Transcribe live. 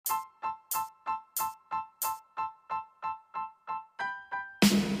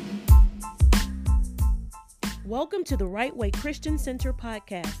Welcome to the Right Way Christian Center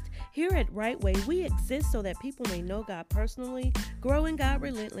podcast. Here at Right Way, we exist so that people may know God personally, grow in God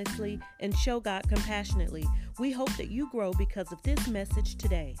relentlessly, and show God compassionately. We hope that you grow because of this message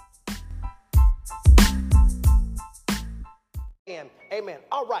today. Amen.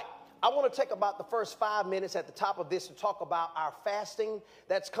 All right. I want to take about the first 5 minutes at the top of this to talk about our fasting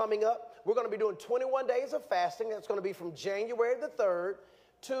that's coming up. We're going to be doing 21 days of fasting. That's going to be from January the 3rd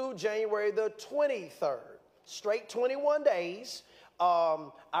to January the 23rd. Straight 21 days.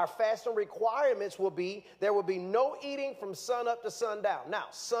 Our fasting requirements will be, there will be no eating from sun up to sundown. Now,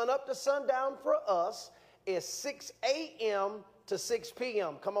 sun up to sundown for us is 6 a.m. to 6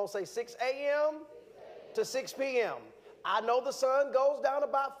 p.m. Come on, say 6 a.m. to 6 p.m. I know the sun goes down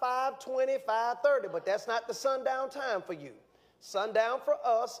about 5:20, 5:30, but that's not the sundown time for you. Sundown for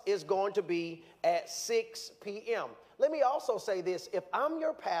us is going to be at 6 p.m. Let me also say this. If I'm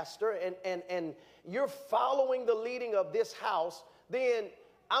your pastor and you're following the leading of this house, then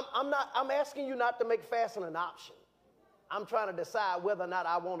I'm asking you not to make fasting an option. I'm trying to decide whether or not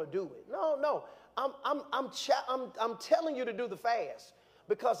I want to do it. No. I'm telling you to do the fast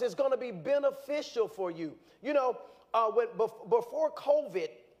because it's going to be beneficial for you. You know, before COVID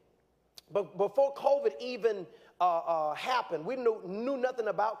even happened, we knew nothing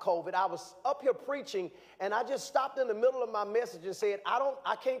about COVID. I was up here preaching, and I just stopped in the middle of my message and said,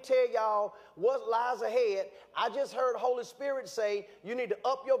 I can't tell y'all what lies ahead. I just heard Holy Spirit say, you need to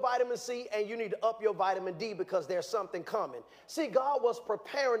up your vitamin C and you need to up your vitamin D because there's something coming. See, God was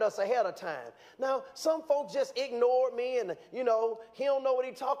preparing us ahead of time. Now, some folks just ignored me and, he don't know what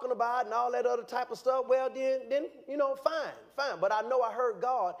he's talking about and all that other type of stuff. Well, then, fine. But I know I heard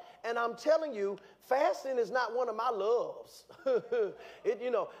God, and I'm telling you, fasting is not one of my loves.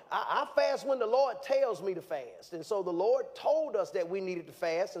 I fast when the Lord tells me to fast. And so the Lord told us that we needed to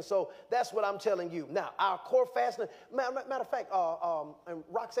fast. And so that's what I'm telling you. Now, our core fasting, matter of fact, and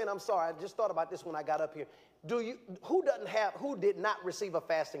Roxanne, I'm sorry, I just thought about this when I got up here. Who did not receive a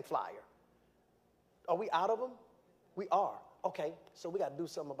fasting flyer? Are we out of them? We are. Okay, so we got to do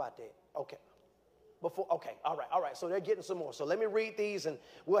something about that. Okay. All right. So they're getting some more. So let me read these, and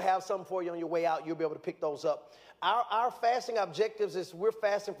we'll have some for you on your way out. You'll be able to pick those up. Our fasting objectives is we're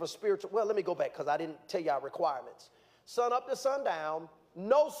fasting for spiritual. Well, let me go back because I didn't tell you our requirements. Sun up to sundown,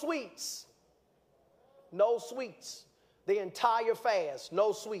 no sweets. No sweets. The entire fast,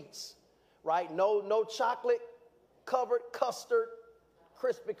 no sweets, right? No chocolate covered custard,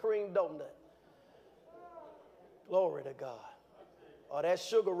 Krispy Kreme donut. Glory to God. Oh, that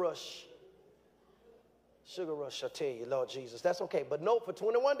sugar rush. Sugar rush, I tell you, Lord Jesus. That's okay. But no, for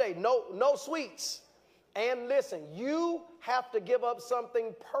 21 days, no sweets. And listen, you have to give up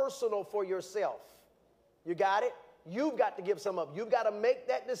something personal for yourself. You got it? You've got to give some up. You've got to make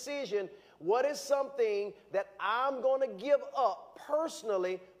that decision. What is something that I'm going to give up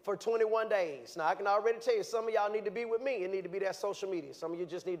personally for 21 days? Now, I can already tell you, some of y'all need to be with me. It need to be that social media. Some of you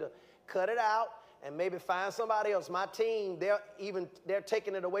just need to cut it out and maybe find somebody else. My team, they're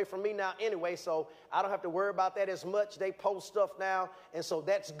taking it away from me now anyway, so I don't have to worry about that as much. They post stuff now, and so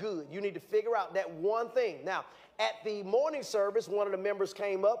that's good. You need to figure out that one thing. Now, at the morning service, one of the members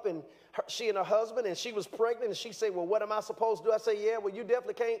came up, and she and her husband, and she was pregnant, and she said, well, what am I supposed to do? I say, yeah, well, you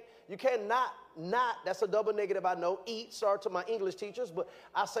definitely cannot, that's a double negative, I know, eat. Sorry to my English teachers, but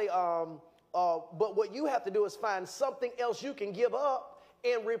I say, but what you have to do is find something else you can give up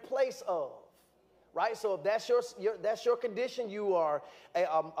in replace of. Right? So if that's your condition, you are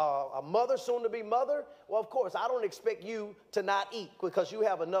a mother, soon to be mother. Well, of course, I don't expect you to not eat because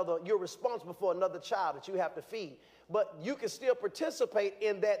you're responsible for another child that you have to feed. But you can still participate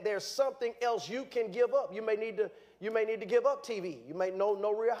in that. There's something else you can give up. You may need to give up TV. You may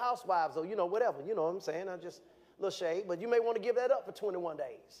no Real Housewives or whatever. You know what I'm saying? I just a little shade, but you may want to give that up for 21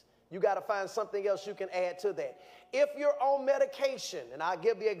 days. You got to find something else you can add to that. If you're on medication, and I'll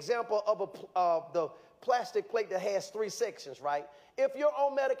give the example of the plastic plate that has 3 sections, right? If you're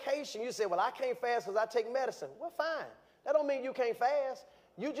on medication, you say, well, I can't fast because I take medicine. Well, fine. That don't mean you can't fast.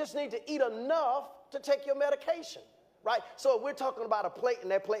 You just need to eat enough to take your medication, right? So if we're talking about a plate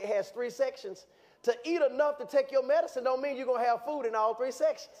and that plate has 3 sections, to eat enough to take your medicine don't mean you're going to have food in all 3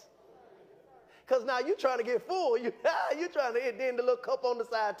 sections. Because now you're trying to get full. You're trying to eat then the little cup on the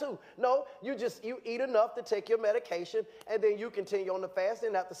side too. No, you eat enough to take your medication, and then you continue on the fast.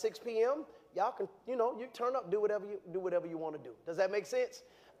 And after 6 p.m., y'all can, you turn up, do whatever you want to do. Does that make sense?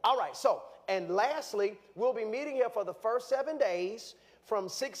 All right. So, and lastly, we'll be meeting here for the first 7 days from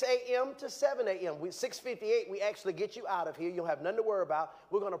 6 a.m. to 7 a.m. 6:58, we actually get you out of here. You don't have nothing to worry about.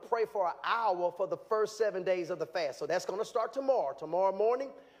 We're going to pray for an hour for the first 7 days of the fast. So that's going to start tomorrow. Tomorrow morning,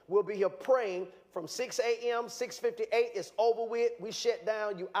 We'll be here praying from 6 a.m., 6:58. It's over with. We shut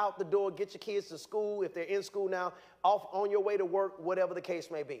down. You out the door. Get your kids to school. If they're in school now, off on your way to work, whatever the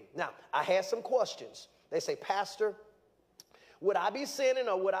case may be. Now, I had some questions. They say, Pastor, would I be sinning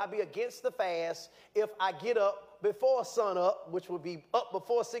or would I be against the fast if I get up before sun up, which would be up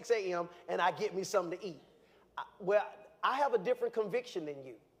before 6 a.m., and I get me something to eat? Well, I have a different conviction than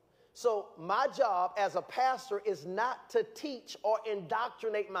you. So my job as a pastor is not to teach or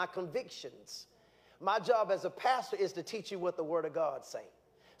indoctrinate my convictions. My job as a pastor is to teach you what the Word of God says.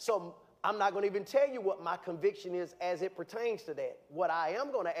 So I'm not going to even tell you what my conviction is as it pertains to that. What I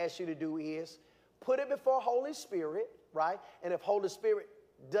am going to ask you to do is put it before Holy Spirit, right? And if Holy Spirit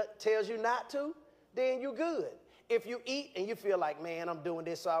tells you not to, then you're good. If you eat and you feel like, man, I'm doing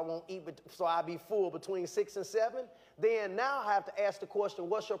this so I won't eat, so I'll be full between 6 and 7, then now I have to ask the question,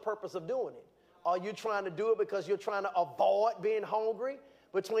 what's your purpose of doing it? Are you trying to do it because you're trying to avoid being hungry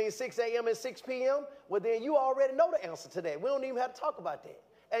between 6 a.m. and 6 p.m.? Well, then you already know the answer to that. We don't even have to talk about that.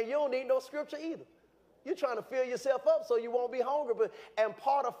 And you don't need no scripture either. You're trying to fill yourself up so you won't be hungry. And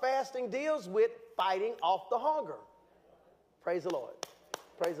part of fasting deals with fighting off the hunger. Praise the Lord.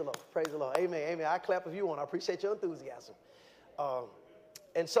 Praise the Lord. Praise the Lord. Amen. Amen. I clap if you want. I appreciate your enthusiasm.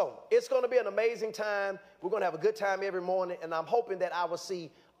 And so it's going to be an amazing time. We're going to have a good time every morning. And I'm hoping that I will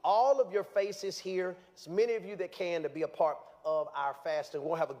see all of your faces here, as many of you that can, to be a part of our fasting.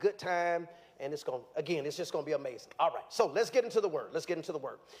 We'll have a good time. And it's just going to be amazing. All right. So let's get into the Word. Let's get into the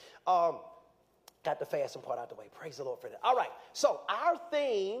Word. Got the fasting part out the way. Praise the Lord for that. All right. So our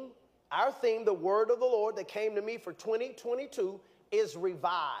theme, the Word of the Lord that came to me for 2022 is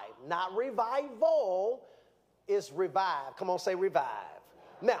revive. Not revival, is revive. Come on, say revive.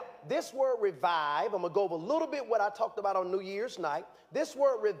 Now, this word revive, I'm going to go over a little bit what I talked about on New Year's night. This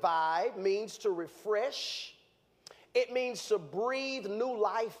word revive means to refresh. It means to breathe new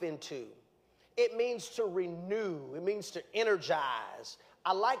life into. It means to renew. It means to energize.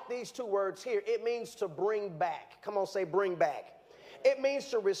 I like these two words here. It means to bring back. Come on, say bring back. It means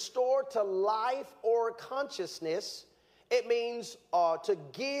to restore to life or consciousness. It means to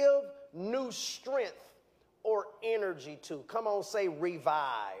give new strength or energy to. Come on, say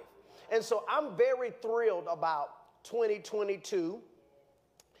revive. And so I'm very thrilled about 2022.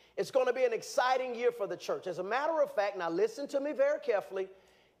 It's going to be an exciting year for the church. As a matter of fact, now listen to me very carefully.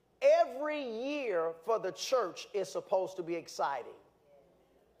 Every year for the church is supposed to be exciting.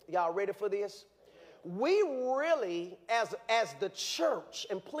 Y'all ready for this? We really, as the church,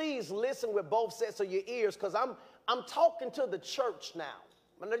 and please listen with both sets of your ears, because I'm talking to the church now.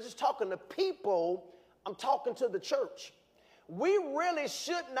 I'm not just talking to people, I'm talking to the church. We really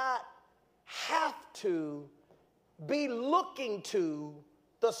should not have to be looking to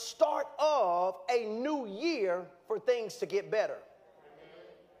the start of a new year for things to get better.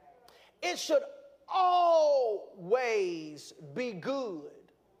 It should always be good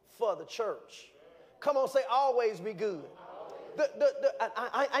for the church. Come on, say always be good.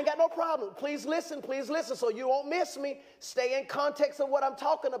 I ain't got no problem. Please listen so you won't miss me. Stay in context of what I'm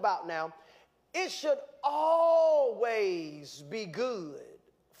talking about now. It should always be good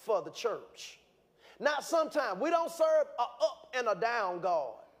for the church. Not sometimes. We don't serve a up and a down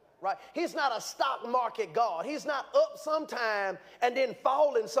God, right? He's not a stock market God. He's not up sometime and then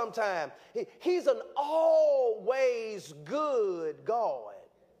falling sometime. He's an always good God.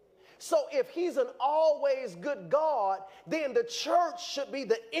 So if he's an always good God, then the church should be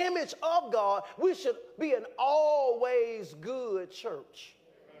the image of God. We should be an always good church.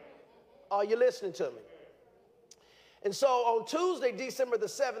 Are you listening to me? And so on Tuesday, December the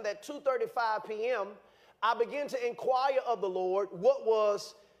 7th at 2:35 p.m., I began to inquire of the Lord what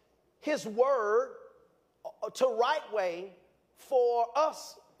was his word to right way for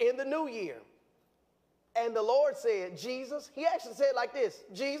us in the new year. And the Lord said, Jesus, he actually said like this,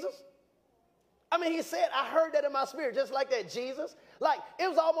 Jesus. I mean, he said, I heard that in my spirit, just like that, Jesus. Like, it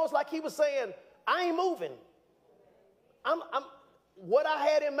was almost like he was saying, I ain't moving. What I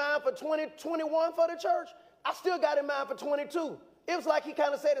had in mind for 2021 for the church, I still got in mind for 22. It was like he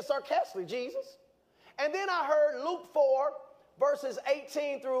kind of said it sarcastically, Jesus. And then I heard Luke 4, verses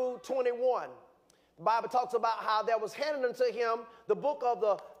 18 through 21. The Bible talks about how there was handed unto him the book of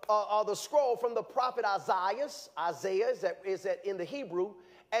the scroll from the prophet Isaiah. Isaiah is that in the Hebrew.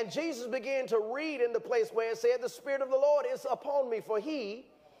 And Jesus began to read in the place where it said, the Spirit of the Lord is upon me,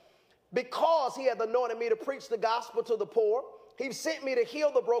 because he hath anointed me to preach the gospel to the poor. He sent me to heal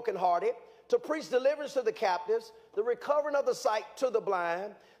the brokenhearted, to preach deliverance to the captives, the recovering of the sight to the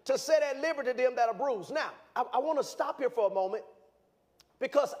blind, to set at liberty them that are bruised. Now, I want to stop here for a moment,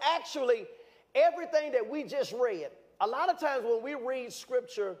 because actually everything that we just read, a lot of times when we read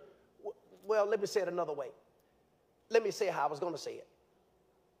scripture, well, let me say it another way. Let me say how I was going to say it.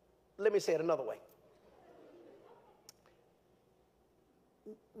 Let me say it another way.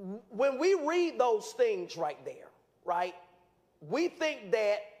 When we read those things right there, right, we think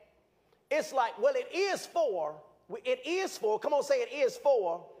that it's like, well, it is for, come on, say it is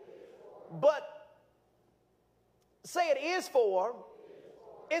for, but say it is for,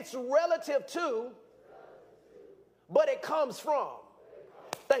 it's relative to, but it comes from.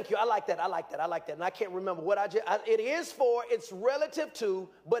 Thank you. I like that. And I can't remember what it is for, it's relative to,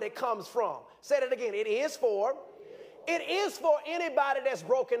 but it comes from. Say that again. It is for anybody that's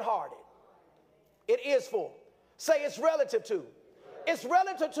brokenhearted. It is for. Say it's relative to. It's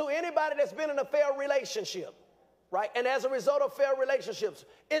relative to anybody that's been in a failed relationship, right? And as a result of failed relationships,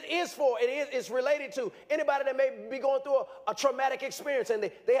 it's related to anybody that may be going through a traumatic experience and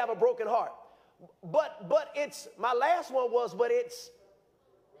they have a broken heart. But it's, my last one was, but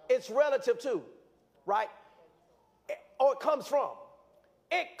it's relative to, right? Or it comes from.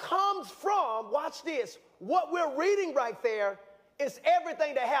 It comes from, watch this, what we're reading right there is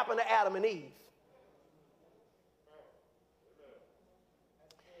everything that happened to Adam and Eve.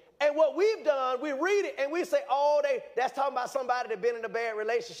 And what we've done, we read it and we say, oh, that's talking about somebody that been in a bad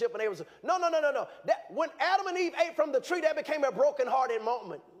relationship and they was, no. When Adam and Eve ate from the tree, that became a brokenhearted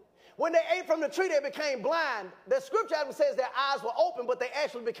moment. When they ate from the tree, they became blind. The scripture says their eyes were open, but they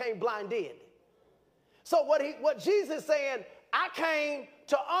actually became blinded. So what Jesus is saying, I came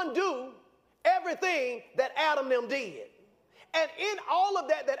to undo everything that Adam and them did. And in all of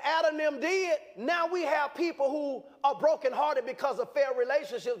that Adam and them did, now we have people who are brokenhearted because of failed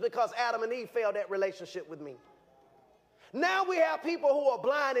relationships because Adam and Eve failed that relationship with me. Now we have people who are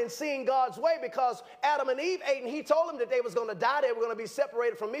blind and seeing God's way because Adam and Eve ate and he told them that they was going to die. They were going to be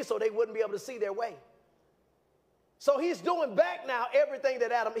separated from me so they wouldn't be able to see their way. So he's doing back now everything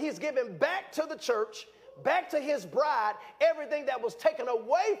that he's giving back to the church, back to his bride, everything that was taken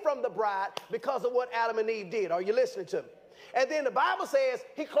away from the bride because of what Adam and Eve did. Are you listening to me? And then the Bible says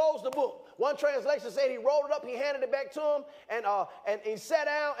he closed the book. One translation said he rolled it up, he handed it back to him, and he sat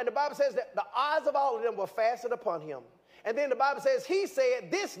down, and the Bible says that the eyes of all of them were fastened upon him. And then the Bible says he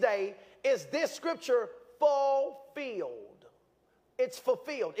said, this day is this scripture fulfilled. It's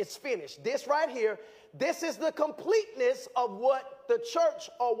fulfilled. It's finished. This right here, this is the completeness of what the church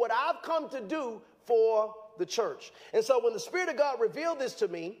or what I've come to do for the church. And so when the Spirit of God revealed this to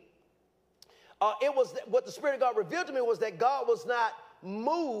me, what the Spirit of God revealed to me was that God was not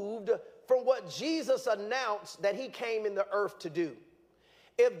moved from what Jesus announced that he came in the earth to do.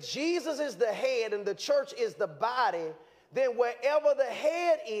 If Jesus is the head and the church is the body, then wherever the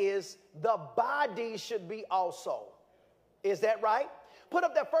head is, the body should be also. Is that right? Put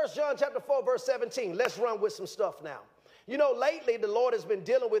up that 1 John chapter 4, verse 17. Let's run with some stuff now. You know, lately the Lord has been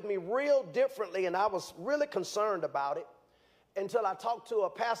dealing with me real differently, and I was really concerned about it until I talked to a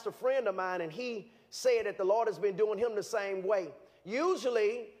pastor friend of mine, and he said that the Lord has been doing him the same way.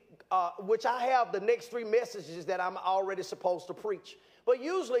 Usually, which I have the next 3 messages that I'm already supposed to preach. But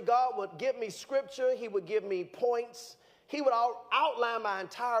usually God would give me scripture. He would give me points. He would outline my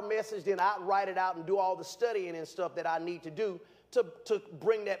entire message. Then I'd write it out and do all the studying and stuff that I need to do to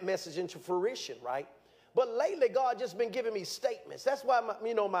bring that message into fruition, right? But lately, God just been giving me statements. That's why,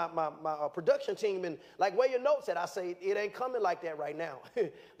 my production team been like, where your notes at? I say, it ain't coming like that right now.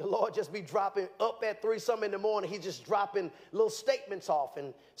 The Lord just be dropping up at 3 something in the morning. He's just dropping little statements off.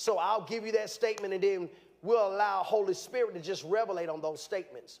 And so I'll give you that statement, and then we'll allow Holy Spirit to just revelate on those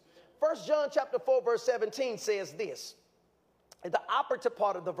statements. 1 John chapter 4, verse 17 says this. The operative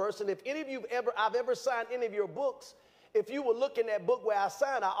part of the verse, and if any of you I've ever signed any of your books, if you will look in that book where I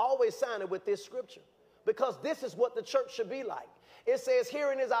sign, I always sign it with this scripture. Because this is what the church should be like. It says,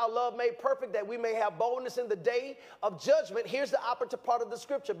 herein is our love made perfect, that we may have boldness in the day of judgment. Here's the operative part of the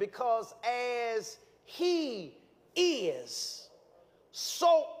scripture. Because as he is,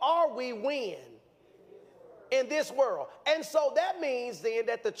 so are we when? In this world. And so that means then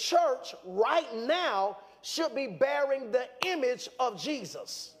that the church right now should be bearing the image of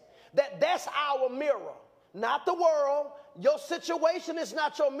Jesus. That's our mirror, not the world. Your situation is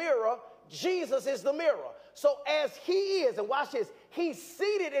not your mirror. Jesus is the mirror. So as he is, and watch this, he's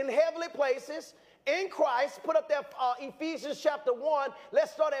seated in heavenly places in Christ. Put up that Ephesians chapter 1.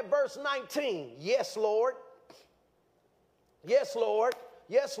 Let's start at verse 19. Yes, Lord. Yes, Lord.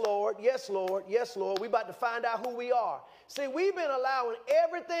 Yes, Lord. Yes, Lord. Yes, Lord. We're about to find out who we are. See, we've been allowing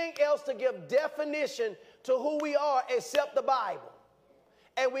everything else to give definition to who we are except the Bible.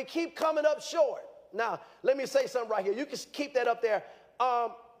 And we keep coming up short. Now, let me say something right here. You can keep that up there.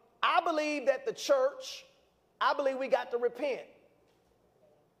 I believe that the church I believe we got to repent.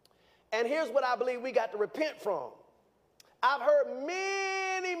 And here's what I believe we got to repent from. I've heard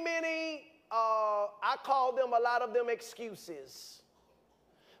many, I call them, a lot of them, excuses.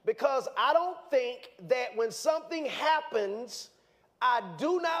 Because I don't think that when something happens, I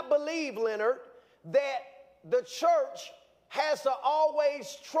do not believe, Leonard, that the church has to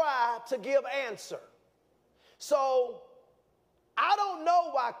always try to give answer. So I don't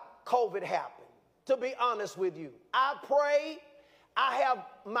know why COVID happened, to be honest with you. I pray, I have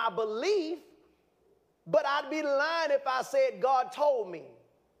my belief, but I'd be lying if I said God told me.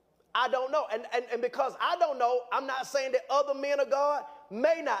 I don't know. And because I don't know, I'm not saying that other men of God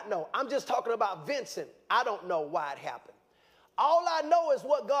may not know. I'm just talking about Vincent. I don't know why it happened. All I know is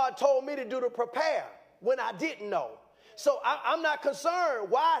what God told me to do to prepare when I didn't know. So I'm not concerned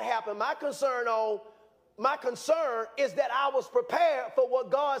why it happened. My concern is that I was prepared for what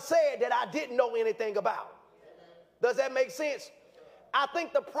God said that I didn't know anything about. Does that make sense? I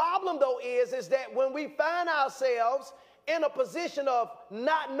think the problem, though, is that when we find ourselves in a position of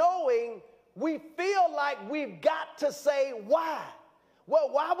not knowing, we feel like we've got to say why. Well,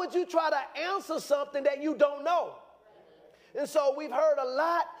 why would you try to answer something that you don't know? And so we've heard a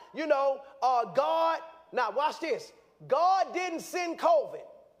lot, God, now watch this. God didn't send COVID,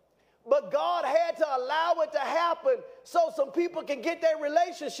 but God had to allow it to happen so some people can get their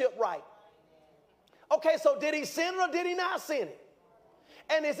relationship right. Okay, so did he send it or did he not send it?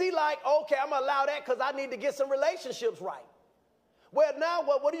 And is he like, okay, I'm going to allow that because I need to get some relationships right? Well, now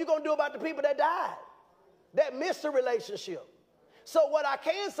what are you going to do about the people that died, that missed the relationship? So what I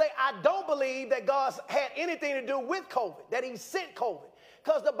can say, I don't believe that God had anything to do with COVID, that he sent COVID,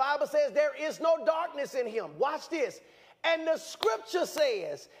 because the Bible says there is no darkness in him. Watch this. And the scripture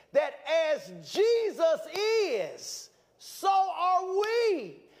says that as Jesus is, so are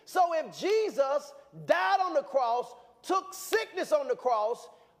we. So if Jesus died on the cross, took sickness on the cross,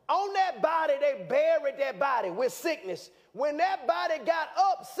 on that body, they buried that body with sickness. When that body got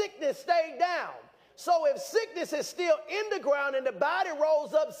up, sickness stayed down. So if sickness is still in the ground and the body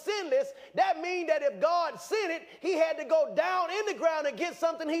rose up sinless, that means that if God sent it, he had to go down in the ground and get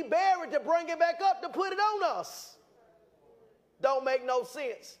something he buried to bring it back up to put it on us. Don't make no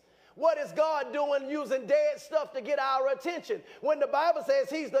sense. What is God doing using dead stuff to get our attention when the Bible says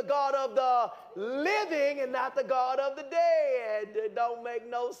he's the God of the living and not the God of the dead? It don't make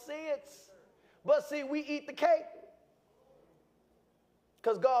no sense. But see, we eat the cake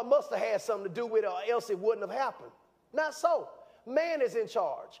because God must have had something to do with it or else it wouldn't have happened. Not so. Man is in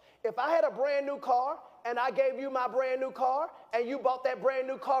charge. If I had a brand new car and I gave you my brand new car and you bought that brand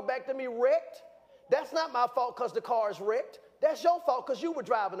new car back to me wrecked, that's not my fault because the car is wrecked. That's your fault because you were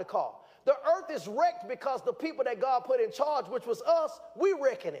driving the car. The earth is wrecked because the people that God put in charge, which was us, we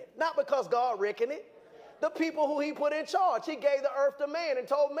wrecking it. Not because God wrecking it. The people who he put in charge. He gave the earth to man and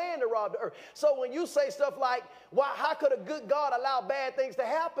told man to rob the earth. So when you say stuff like, how could a good God allow bad things to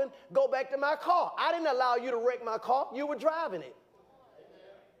happen? Go back to my car. I didn't allow you to wreck my car. You were driving it.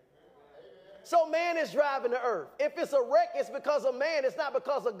 So man is driving the earth. If it's a wreck, it's because of man. It's not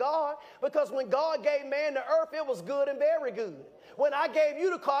because of God. Because when God gave man the earth, it was good and very good. When I gave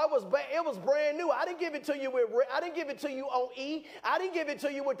you the car, it was brand new. I didn't give it to you on E. I didn't give it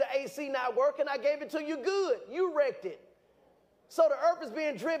to you with the AC not working. I gave it to you good. You wrecked it. So the earth is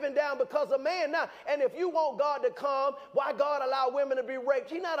being driven down because of man now. And if you want God to come, why God allow women to be raped?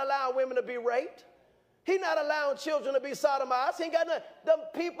 He's not allowing women to be raped. He's not allowing children to be sodomized. He ain't got none. The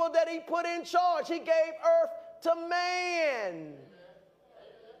people that he put in charge, he gave earth to man.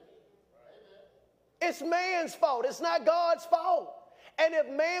 It's man's fault. It's not God's fault. And if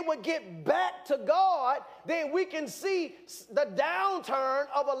man would get back to God, then we can see the downturn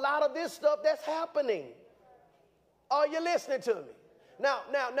of a lot of this stuff that's happening. Are you listening to me?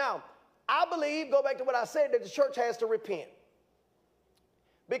 Now, I believe, go back to what I said, that the church has to repent.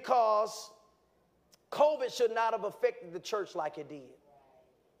 Because COVID should not have affected the church like it did.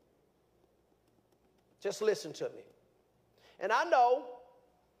 Just listen to me. And I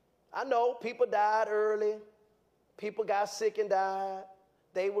know people died early. People got sick and died.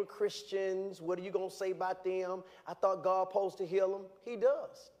 They were Christians. What are you going to say about them? I thought God supposed to heal them. He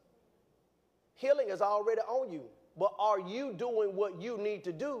does. Healing is already on you. But are you doing what you need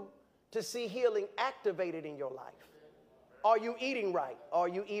to do to see healing activated in your life? Are you eating right? Are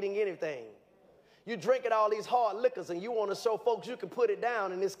you eating anything? You drinking all these hard liquors and you want to show folks you can put it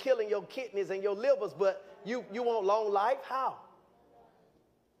down and it's killing your kidneys and your livers, but you want long life? How?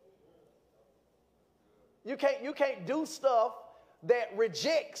 You can't do stuff that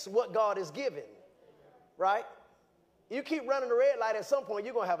rejects what God has given, right? You keep running the red light, at some point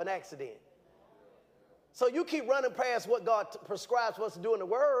you're going to have an accident. So you keep running past what God prescribes for us to do in the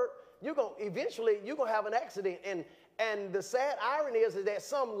Word, eventually you're going to have an accident. And the sad irony is that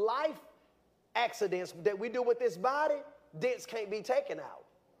some life accidents that we do with this body, dents can't be taken out.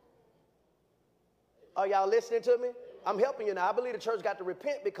 Are y'all listening to me? I'm helping you now. I believe the church got to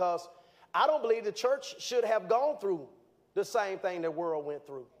repent because I don't believe the church should have gone through the same thing the world went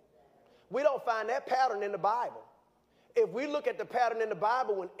through. We don't find that pattern in the Bible. If we look at the pattern in the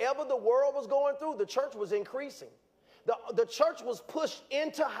Bible, whenever the world was going through, the church was increasing. The church was pushed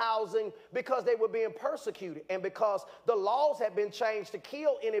into housing because they were being persecuted and because the laws had been changed to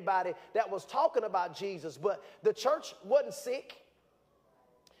kill anybody that was talking about Jesus. But the church wasn't sick.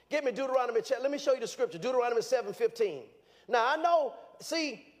 Give me Deuteronomy. Let me show you the scripture. Deuteronomy 7:15. Now I know,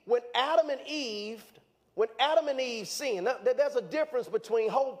 see, when Adam and Eve sinned, there's a difference between,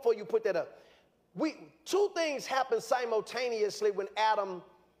 hold before you put that up. Two things happened simultaneously when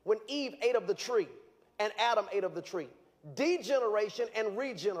Eve ate of the tree and Adam ate of the tree. Degeneration and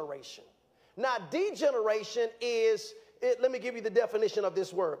regeneration. Now, degeneration let me give you the definition of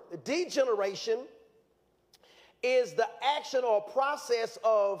this word. Degeneration is the action or process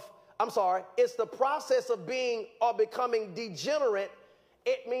it's the process of being or becoming degenerate.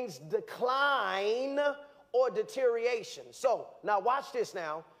 It means decline or deterioration. So, now watch this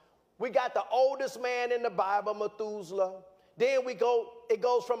now. We got the oldest man in the Bible, Methuselah. Then it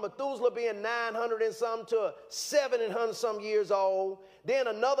goes from Methuselah being 900 and some to 700 some years old. Then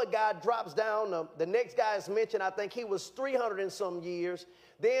another guy drops down. The next guy is mentioned, I think he was 300 and some years.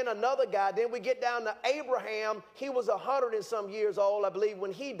 Then another guy, then we get down to Abraham. He was 100 and some years old, I believe,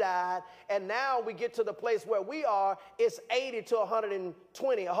 when he died. And now we get to the place where we are. It's 80 to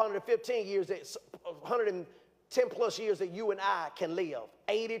 120, 115 years, 110 plus years that you and I can live.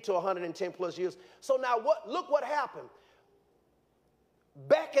 80 to 110 plus years. So now look what happened.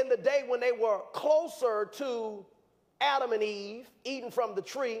 Back in the day when they were closer to Adam and Eve, eating from the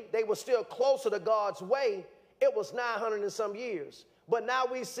tree, they were still closer to God's way. It was 900 and some years. But now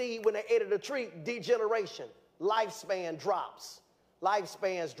we see when they ate of the tree, degeneration, lifespan drops.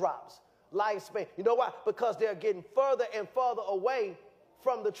 Lifespans drops. Lifespan. You know why? Because they're getting further and further away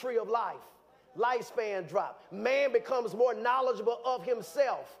from the tree of life. Lifespan drop. Man becomes more knowledgeable of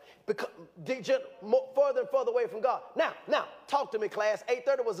himself. Further and further away from God. Now, talk to me, class.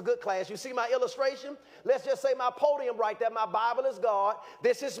 8:30 was a good class. You see my illustration? Let's just say my podium right there. My Bible is God.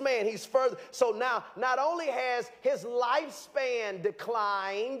 This is man. He's further. So now, not only has his lifespan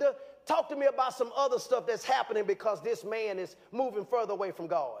declined, talk to me about some other stuff that's happening because this man is moving further away from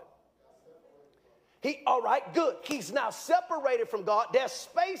God. All right, good. He's now separated from God. There's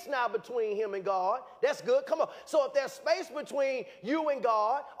space now between him and God. That's good. Come on. So if there's space between you and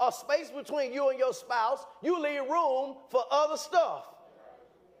God or space between you and your spouse, you leave room for other stuff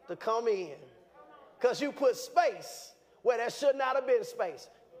to come in. Because you put space where there should not have been space.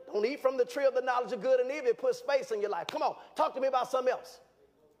 Don't eat from the tree of the knowledge of good and evil. It puts space in your life. Come on. Talk to me about something else.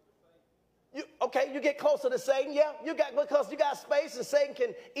 You get closer to Satan, yeah, because you got space and Satan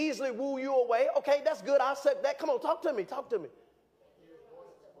can easily woo you away. Okay, that's good. I'll accept that. Come on, talk to me.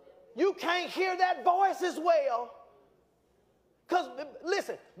 You can't hear that voice as well.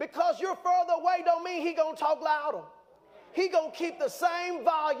 Listen, because you're further away don't mean he gonna talk louder. He gonna keep the same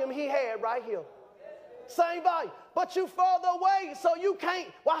volume he had right here. Same volume. But you further away, so you can't,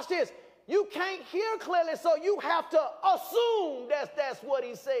 watch this, you can't hear clearly, so you have to assume that's what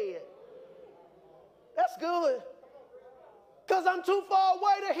he said. That's good. Because I'm too far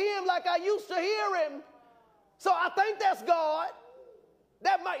away to hear him like I used to hear him. So I think that's God.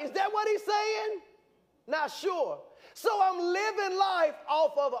 Is that what he's saying? Not sure. So I'm living life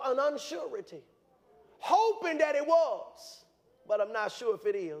off of an unsurety, hoping that it was, but I'm not sure if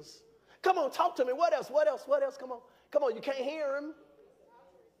it is. Come on, talk to me. What else? Come on, you can't hear him.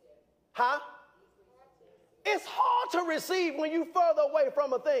 Huh? It's hard to receive when you're further away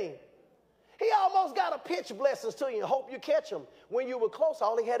from a thing. He almost got to pitch blessings to you and hope you catch them. When you were close,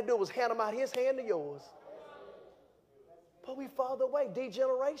 all he had to do was hand them out his hand to yours. But we further away.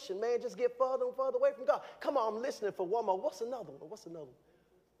 Degeneration, man, just get further and further away from God. Come on, I'm listening for one more. What's another one?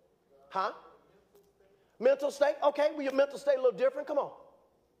 Huh? Mental state? Okay, well, your mental state a little different. Come on.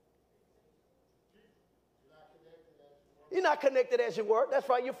 You're not connected as you were. That's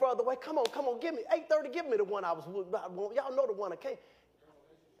right, you're further away. Come on, give me 8:30. Give me the one I was. Y'all know the one I came.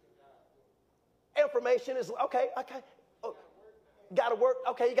 Information is okay. Oh, got to work.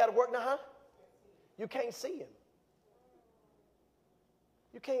 Okay, you got to work now, huh? You can't see him.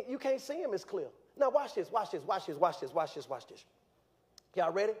 You can't see him as clear. Now watch this.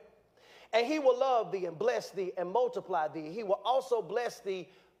 Y'all ready? And he will love thee and bless thee and multiply thee. He will also bless thee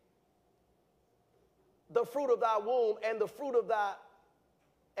the fruit of thy womb, and the fruit of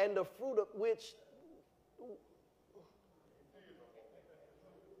which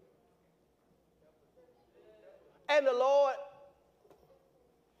and the Lord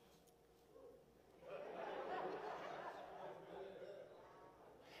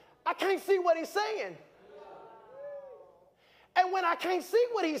I can't see what he's saying. And when I can't see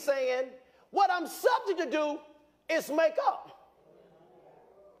what he's saying, what I'm subject to do is make up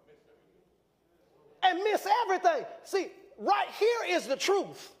and miss everything. See, right here is the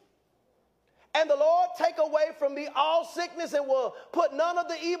truth. And the Lord take away from thee all sickness, and will put none of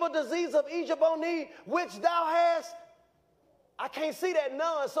the evil disease of Egypt on thee, which thou hast. I can't see that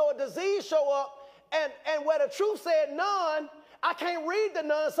none. So a disease show up, and where the truth said none, I can't read the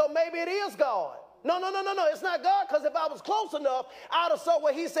none, so maybe it is God. No, it's not God, because if I was close enough, I'd have saw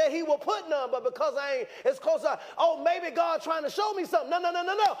where he said he will put none, but because I ain't as close, maybe God trying to show me something.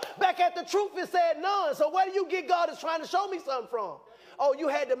 No. Back at the truth, it said none. So where do you get God is trying to show me something from? Oh, you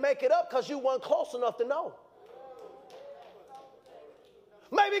had to make it up because you weren't close enough to know.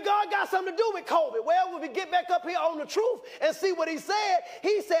 Maybe God got something to do with COVID. Well, when we get back up here on the truth and see what he said,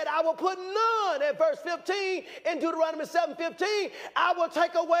 I will put none. At verse 15 in Deuteronomy 7:15, I will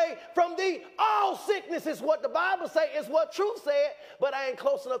take away from thee all sickness, is what the Bible says, is what truth said, but I ain't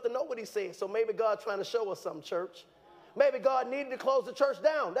close enough to know what he said. So maybe God's trying to show us something, church. Maybe God needed to close the church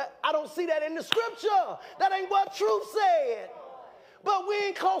down. I don't see that in the scripture. That ain't what truth said. But we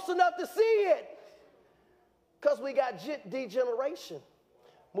ain't close enough to see it because we got degeneration.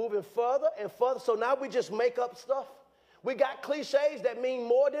 Moving further and further. So now we just make up stuff. We got cliches that mean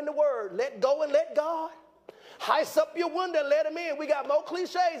more than the word. Let go and let God. Heist up your window and let him in. We got more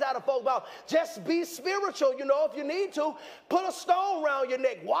cliches out of folks about just be spiritual. You know, if you need to, put a stone around your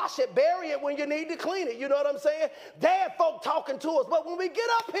neck. Wash it, bury it when you need to clean it. You know what I'm saying? Dad folk talking to us. But when we get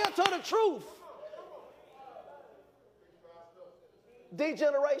up here to the truth,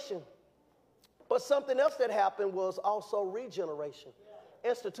 degeneration. But something else that happened was also regeneration.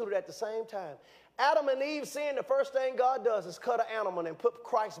 Instituted at the same time. Adam and Eve sinned. The first thing God does is cut an animal and put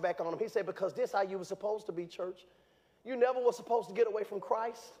Christ back on them. He said, because this is how you were supposed to be, church. You never were supposed to get away from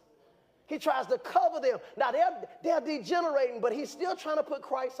Christ. He tries to cover them. Now, they're degenerating, but he's still trying to put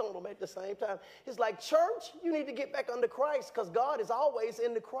Christ on them at the same time. He's like, church, you need to get back under Christ because God is always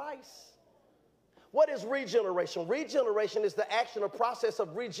in the Christ. What is regeneration? Regeneration is the action or process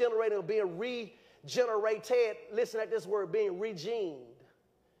of regenerating or being regenerated. Listen at this word, being regened.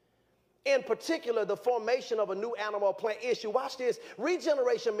 In particular, the formation of a new animal or plant issue. Watch this.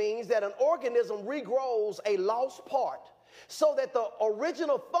 Regeneration means that an organism regrows a lost part so that the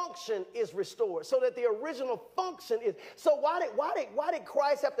original function is restored. So that the original function is. So why did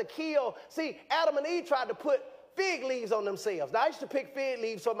Christ have to kill? See, Adam and Eve tried to put fig leaves on themselves. Now, I used to pick fig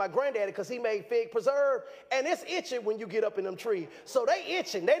leaves for my granddaddy because he made fig preserve, and it's itching when you get up in them trees. So they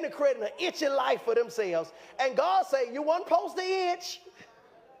itching. They creating an itching life for themselves. And God say, you weren't supposed to itch.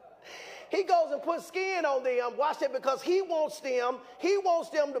 He goes and puts skin on them. Watch it, because he wants them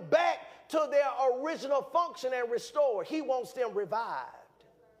to back to their original function and restore. He wants them revived.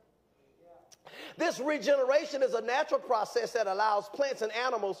 This regeneration is a natural process that allows plants and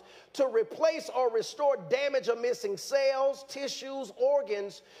animals to replace or restore damaged or missing cells, tissues,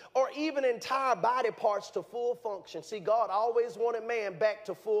 organs, or even entire body parts to full function. See, God always wanted man back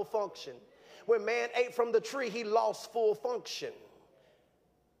to full function. When man ate from the tree, he lost full function.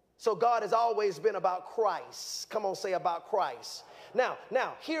 So God has always been about Christ. Come on, say about Christ. Now,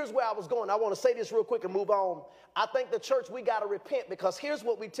 here's where I was going. I want to say this real quick and move on. I think the church, we got to repent, because here's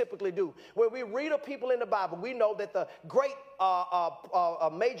what we typically do. When we read of people in the Bible, we know that the great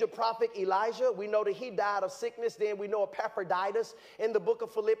major prophet Elijah, we know that he died of sickness. Then we know Epaphroditus in the book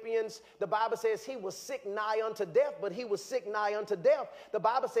of Philippians. The Bible says he was sick nigh unto death, but he was sick nigh unto death. The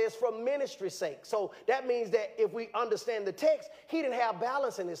Bible says for ministry's sake. So that means that if we understand the text, he didn't have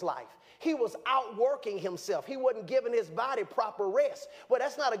balance in his life. He was outworking himself. He wasn't giving his body proper rest. Well,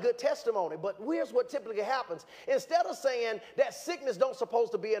 that's not a good testimony, but here's what typically happens. Instead of saying that sickness don't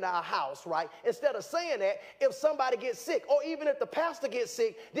supposed to be in our house, right? Instead of saying that, if somebody gets sick, or even if the pastor gets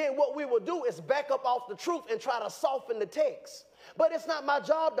sick, then what we will do is back up off the truth and try to soften the text. But it's not my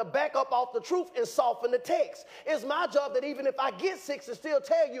job to back up off the truth and soften the text. It's my job that even if I get sick, to still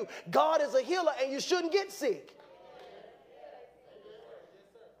tell you God is a healer and you shouldn't get sick.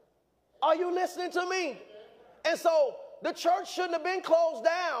 Are you listening to me? And so the church shouldn't have been closed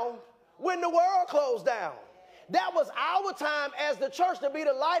down when the world closed down. That was our time as the church to be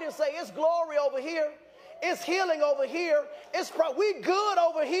the light and say, it's glory over here. It's healing over here. We good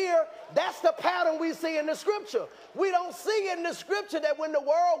over here. That's the pattern we see in the scripture. We don't see in the scripture that when the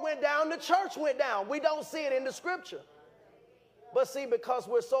world went down, the church went down. We don't see it in the scripture. But see, because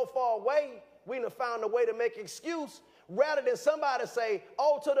we're so far away, we done found a way to make excuse rather than somebody say,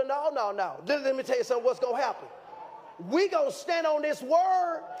 oh, to the no. Let me tell you something, what's going to happen. We going to stand on this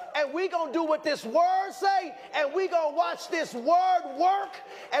word, and we going to do what this word say, and we going to watch this word work,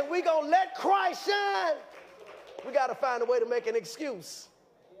 and we going to let Christ shine. We got to find a way to make an excuse.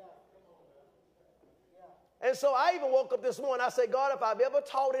 And so I even woke up this morning, I said, God, if I've ever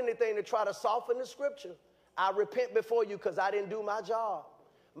taught anything to try to soften the scripture, I repent before you because I didn't do my job.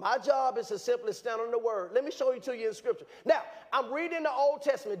 My job is to simply stand on the word. Let me show you to you in scripture. Now, I'm reading the Old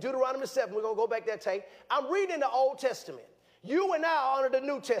Testament, Deuteronomy 7. We're going to go back that tape. I'm reading the Old Testament. You and I are under the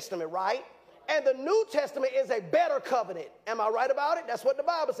New Testament, right? And the New Testament is a better covenant. Am I right about it? That's what the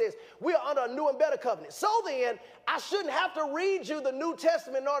Bible says. We are under a new and better covenant. So then, I shouldn't have to read you the New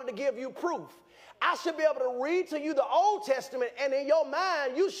Testament in order to give you proof. I should be able to read to you the Old Testament, and in your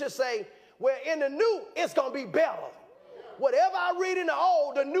mind, you should say, well, in the new, it's going to be better. Whatever I read in the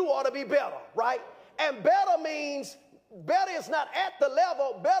old, the new ought to be better, right? And better means, better is not at the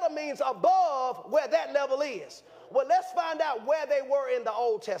level, better means above where that level is. Well, let's find out where they were in the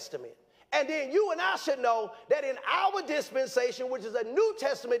Old Testament. And then you and I should know that in our dispensation, which is a New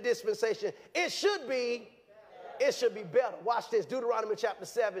Testament dispensation, it should be better. Watch this, Deuteronomy chapter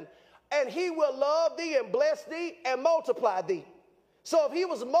 7. And he will love thee and bless thee and multiply thee. So if he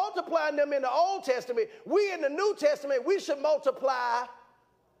was multiplying them in the Old Testament, we in the New Testament, we should multiply.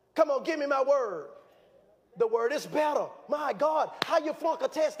 Come on, give me my word. The word is better. My God, how you flunk a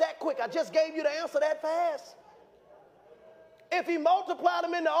test that quick? I just gave you the answer that fast. If he multiplied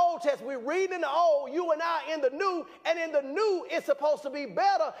them in the Old Testament, we read in the Old, you and I in the New, and in the New, it's supposed to be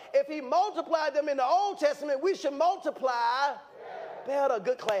better. If he multiplied them in the Old Testament, we should multiply better.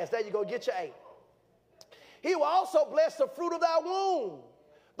 Good class. There you go. Get your A. He will also bless the fruit of thy womb,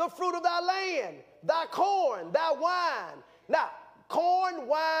 the fruit of thy land, thy corn, thy wine. Now, corn,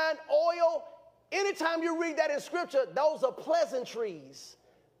 wine, oil, anytime you read that in scripture, those are pleasantries.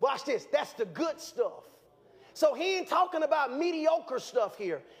 Watch this. That's the good stuff. So he ain't talking about mediocre stuff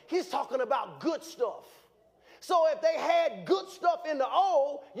here. He's talking about good stuff. So if they had good stuff in the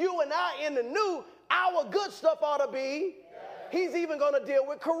old, you and I in the new, our good stuff ought to be. He's even going to deal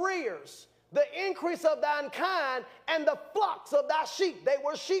with careers. The increase of thine kind and the flocks of thy sheep. They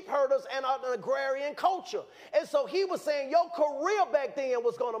were sheep herders and an agrarian culture. And so he was saying your career back then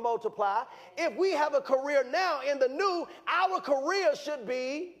was going to multiply. If we have a career now in the new, our career should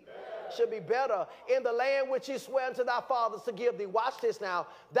be better in the land which he swore unto thy fathers to give thee. Watch this now.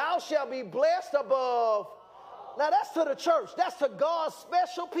 Thou shalt be blessed above. Now that's to the church. That's to God's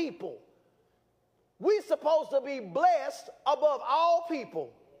special people. We're supposed to be blessed above all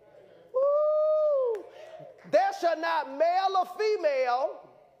people. Woo. There shall not male or female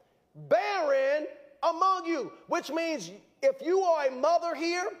barren among you, which means if you are a mother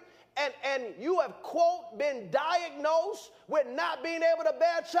here and you have, quote, been diagnosed with not being able to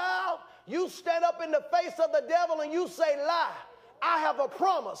bear a child, you stand up in the face of the devil and you say, lie. I have a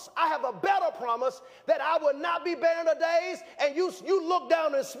promise. I have a better promise that I will not be barren of days. And you look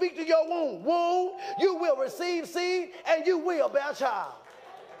down and speak to your womb. Womb, you will receive seed and you will bear a child.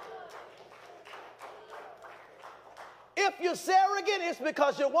 If you're surrogate, it's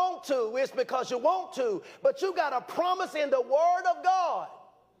because you want to. It's because you want to. But you got a promise in the word of God.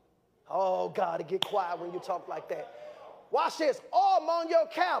 Oh, God, to get quiet when you talk like that. Watch this. Or among your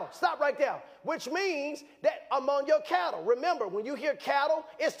cattle. Stop right there. Which means that among your cattle. Remember, when you hear cattle,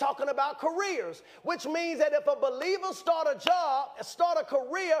 it's talking about careers. Which means that if a believer start a job, start a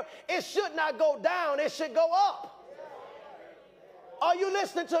career, it should not go down. It should go up. Are you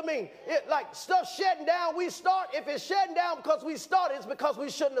listening to me? Like stuff shutting down, we start. If it's shutting down because we started, it's because we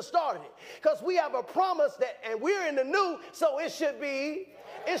shouldn't have started it. Because we have a promise that, and we're in the new, so it should be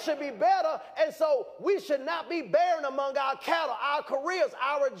better. And so we should not be barren among our cattle, our careers,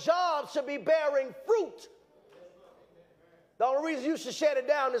 our jobs should be bearing fruit. The only reason you should shut it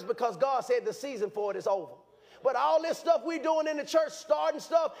down is because God said the season for it is over. But all this stuff we doing in the church, starting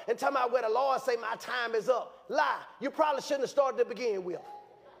stuff, and talking about where the Lord say my time is up. Lie. You probably shouldn't have started to begin with.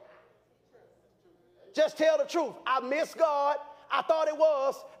 Just tell the truth. I miss God. I thought it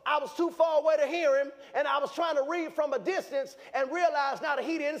was. I was too far away to hear him, and I was trying to read from a distance and realize now that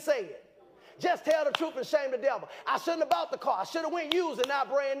he didn't say it. Just tell the truth and shame the devil. I shouldn't have bought the car. I should have went used and not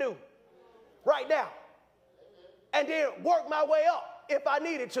brand new. Right now. And then work my way up if I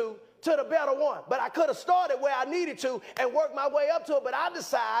needed to the better one. But I could have started where I needed to and worked my way up to it. But I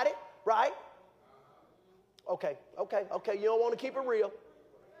decided, right? Okay. You don't want to keep it real.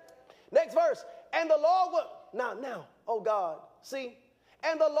 Next verse. And the Lord will, now, oh God, see,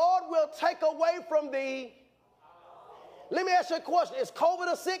 and the Lord will take away from thee. Let me ask you a question. Is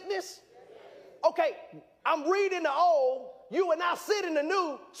COVID a sickness? Okay, I'm reading the old. You and I sit in the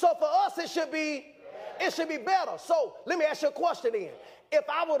new. So for us, it should be better. So let me ask you a question then. If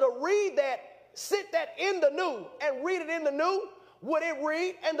I were to read that, sit that in the new and read it in the new, would it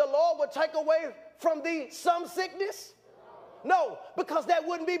read, and the Lord would take away from thee some sickness? No, because that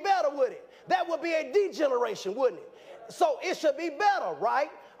wouldn't be better, would it? That would be a degeneration, wouldn't it? So it should be better, right?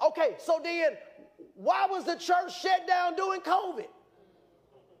 Okay, so then why was the church shut down during COVID?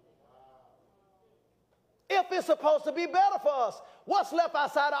 If it's supposed to be better for us, what's left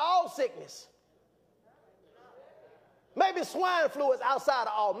outside of all sickness? Maybe swine flu is outside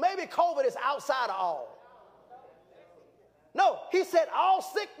of all. Maybe COVID is outside of all. No, he said all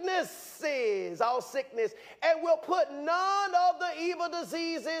sickness, and will put none of the evil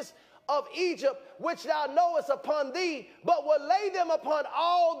diseases of Egypt, which thou knowest, upon thee, but will lay them upon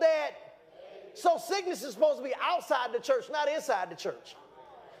all that. So sickness is supposed to be outside the church, not inside the church.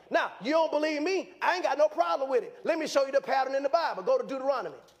 Now, you don't believe me? I ain't got no problem with it. Let me show you the pattern in the Bible. Go to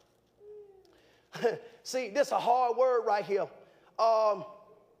Deuteronomy. See, this is a hard word right here.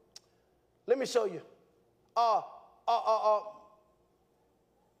 Let me show you.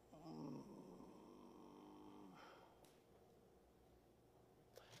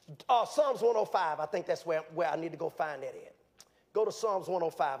 Psalms 105. I think that's where I need to go find that at. Go to Psalms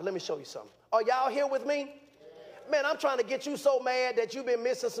 105. Let me show you something. Are y'all here with me? Man, I'm trying to get you so mad that you've been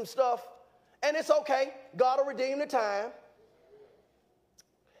missing some stuff. And it's okay. God will redeem the time.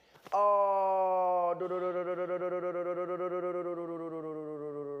 Oh,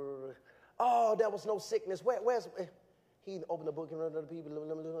 there was no sickness. Where's he opened the book and other people? I'm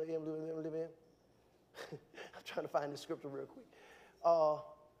trying to find the scripture real quick. Oh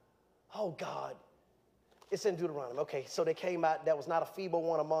God. It's in Deuteronomy. Okay, so they came out. There was not a feeble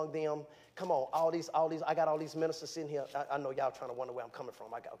one among them. Come on, all these. I got all these ministers in here. I know y'all trying to wonder where I'm coming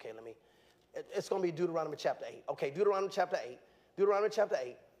from. It's going to be Deuteronomy chapter 8. Okay, Deuteronomy chapter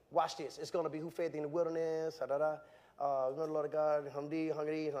 8. Watch this. It's going to be who fed thee in the wilderness. Remember the Lord of God, Hungry,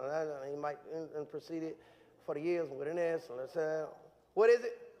 he might and proceeded for the years in wilderness. What is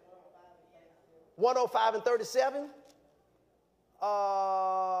it? 105 and 37?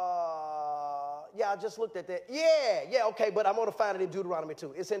 Yeah, I just looked at that. Yeah, okay, but I'm going to find it in Deuteronomy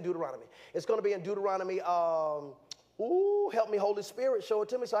too. It's in Deuteronomy. It's going to be in Deuteronomy. Help me, Holy Spirit. Show it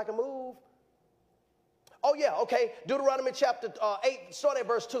to me so I can move. Oh, yeah, okay. Deuteronomy chapter 8, start at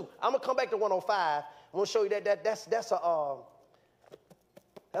verse 2. I'm going to come back to 105. I'm going to show you that's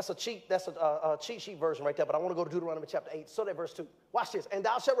a cheat sheet version right there, but I want to go to Deuteronomy chapter 8, start at verse 2. Watch this. And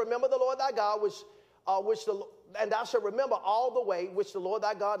thou shalt remember the Lord thy God, and thou shalt remember all the way which the Lord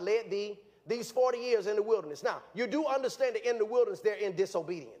thy God led thee these 40 years in the wilderness. Now, you do understand that in the wilderness, they're in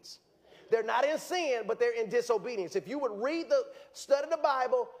disobedience. They're not in sin, but they're in disobedience. If you would study the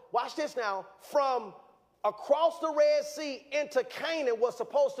Bible, watch this now, from across the Red Sea into Canaan was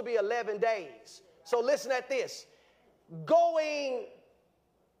supposed to be 11 days. So listen at this. Going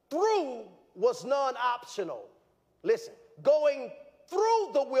through was non-optional. Listen, going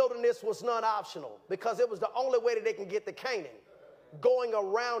through the wilderness was non-optional because it was the only way that they can get to Canaan. Going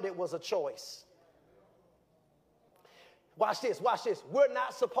around it was a choice. Watch this. We're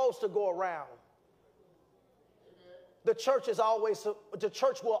not supposed to go around. The church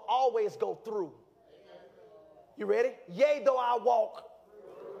will always go through. You ready? Yea, though I walk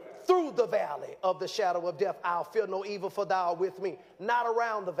through the valley of the shadow of death, I'll fear no evil, for thou art with me. Not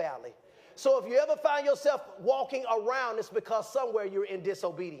around the valley. So if you ever find yourself walking around, it's because somewhere you're in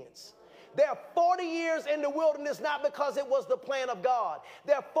disobedience. There are 40 years in the wilderness, not because it was the plan of God.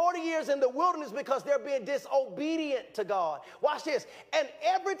 There are 40 years in the wilderness because they're being disobedient to God. Watch this. And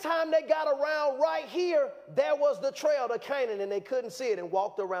every time they got around right here, there was the trail to Canaan, and they couldn't see it and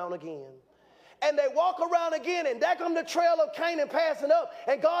walked around again. And they walk around again, and there comes the trail of Canaan passing up.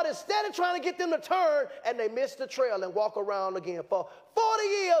 And God is steady trying to get them to turn, and they miss the trail and walk around again for 40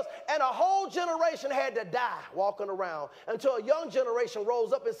 years. And a whole generation had to die walking around until a young generation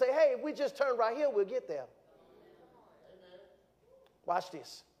rose up and say, hey, if we just turn right here, we'll get there. Amen. Watch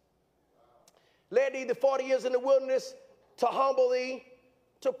this. Led thee the 40 years in the wilderness to humble thee,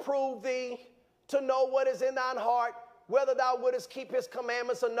 to prove thee, to know what is in thine heart, whether thou wouldest keep his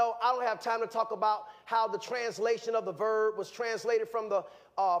commandments or no. I don't have time to talk about how the translation of the verb was translated from the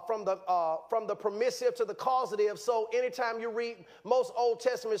the permissive to the causative. So anytime you read most Old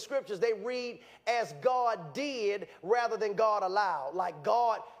Testament scriptures, they read as God did rather than God allowed. Like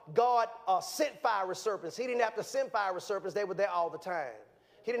God sent fiery serpents. He didn't have to send fiery serpents. They were there all the time.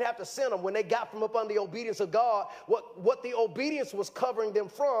 He didn't have to send them. When they got from up under the obedience of God, what the obedience was covering them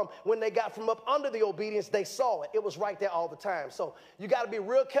from, when they got from up under the obedience, they saw it. It was right there all the time. So you got to be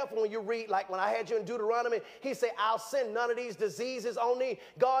real careful when you read, like when I had you in Deuteronomy, he said, I'll send none of these diseases on thee.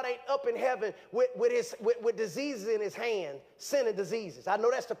 God ain't up in heaven with diseases in his hand, sending diseases. I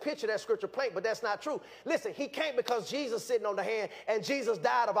know that's the picture that scripture paint, but that's not true. Listen, he can't, because Jesus sitting on the hand and Jesus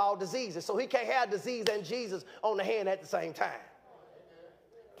died of all diseases. So he can't have disease and Jesus on the hand at the same time.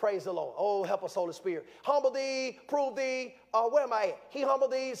 Praise the Lord. Oh, help us, Holy Spirit. Humble thee, prove thee. Where am I at? He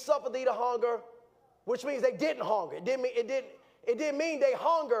humbled thee, suffered thee to hunger, which means they didn't hunger. It didn't mean they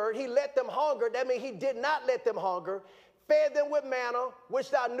hungered. He let them hunger. That means he did not let them hunger. Fed them with manna,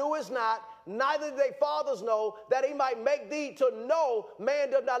 which thou knewest not, neither did their fathers know, that he might make thee to know man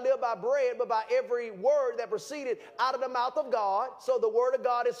does not live by bread, but by every word that proceeded out of the mouth of God. So the word of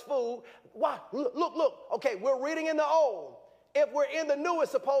God is food. Why? Look. Okay, we're reading in the old. If we're in the new,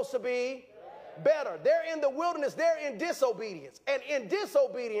 it's supposed to be better. They're in the wilderness. They're in disobedience. And in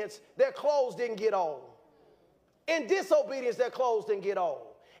disobedience, their clothes didn't get old. In disobedience, their clothes didn't get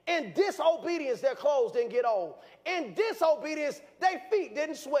old. In disobedience, their clothes didn't get old. In disobedience, their feet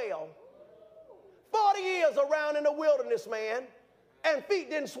didn't swell. 40 years around in the wilderness, man, and feet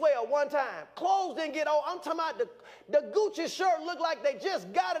didn't swell one time. Clothes didn't get old. I'm talking about the Gucci shirt looked like they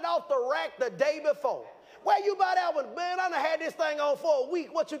just got it off the rack the day before. Where you buy that one? Man, I done had this thing on for a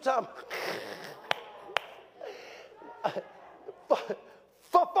week. What you talking about?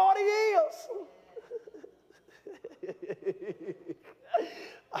 for 40 years.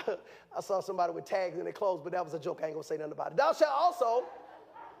 I saw somebody with tags in their clothes, but that was a joke. I ain't gonna say nothing about it. Thou shalt also.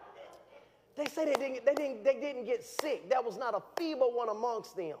 They say they didn't get sick. That was not a feeble one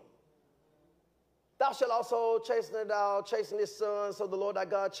amongst them. Thou shalt also chasten the dog, chasten his son, so the Lord thy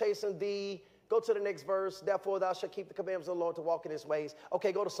God chasten thee. Go to the next verse. Therefore, thou shalt keep the commandments of the Lord to walk in his ways.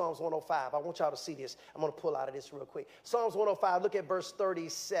 Okay, go to Psalms 105. I want y'all to see this. I'm going to pull out of this real quick. Psalms 105, look at verse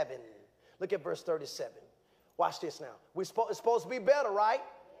 37. Look at verse 37. Watch this now. It's supposed to be better, right?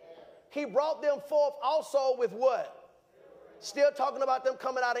 He brought them forth also with what? Still talking about them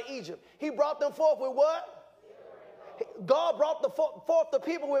coming out of Egypt. He brought them forth with what? God brought forth the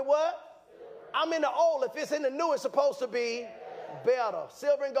people with what? I'm in the old. If it's in the new, it's supposed to be better.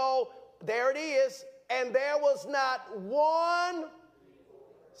 Silver and gold. There it is. And there was not one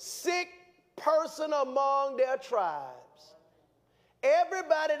sick person among their tribes.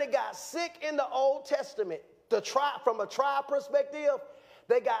 Everybody that got sick in the Old Testament, from a tribe perspective,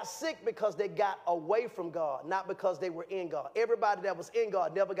 they got sick because they got away from God, not because they were in God. Everybody that was in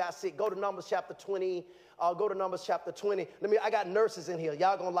God never got sick. Go to Numbers chapter 20. Go to Numbers chapter 20. I got nurses in here.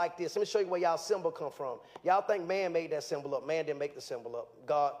 Y'all gonna like this. Let me show you where y'all symbol come from. Y'all think man made that symbol up. Man didn't make the symbol up.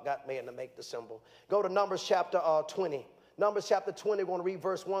 God got man to make the symbol. Go to Numbers chapter 20. Numbers chapter 20, we're going to read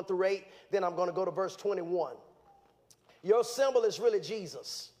verse 1 through 8. Then I'm going to go to verse 21. Your symbol is really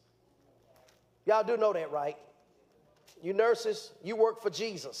Jesus. Y'all do know that, right? You nurses, you work for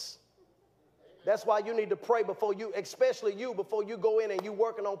Jesus. That's why you need to pray before you, especially you, before you go in and you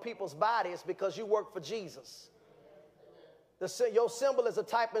working on people's bodies, because you work for Jesus. Your symbol is a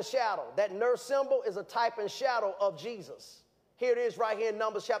type and shadow. That nurse symbol is a type and shadow of Jesus. Here it is right here in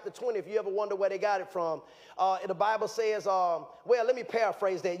Numbers chapter 20, if you ever wonder where they got it from. The Bible says, well, let me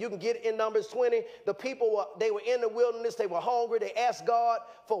paraphrase that. You can get it in Numbers 20. The people, they were in the wilderness. They were hungry. They asked God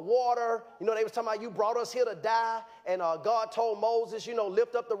for water. They was talking about, you brought us here to die. And God told Moses,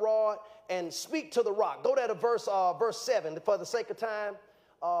 lift up the rod and speak to the rock. Go there to verse 7 for the sake of time.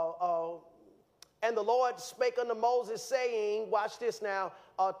 And the Lord spake unto Moses, saying, watch this now,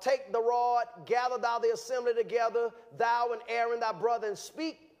 take the rod, gather thou the assembly together, thou and Aaron thy brother, and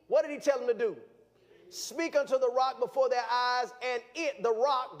speak. What did he tell him to do? Speak unto the rock before their eyes, and it, the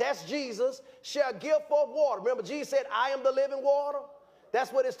rock, that's Jesus, shall give forth water. Remember, Jesus said, I am the living water.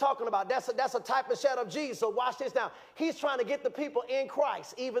 That's what it's talking about. That's a type and shadow of Jesus. So watch this now. He's trying to get the people in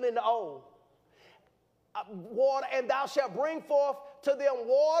Christ, even in the old. Water, and thou shalt bring forth to them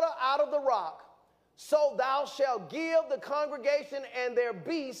water out of the rock. So thou shalt give the congregation and their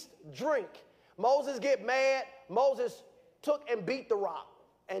beasts drink. Moses get mad. Moses took and beat the rock.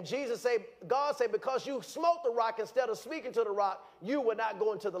 And God said, because you smote the rock instead of speaking to the rock, you will not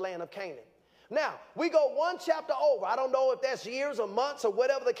go into the land of Canaan. Now, we go one chapter over. I don't know if that's years or months or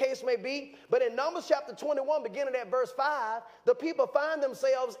whatever the case may be. But in Numbers chapter 21, beginning at verse 5, the people find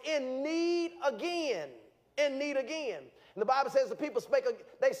themselves in need again. In need again. And the Bible says the people spake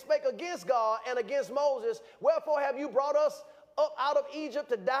against God and against Moses. Wherefore have you brought us up out of Egypt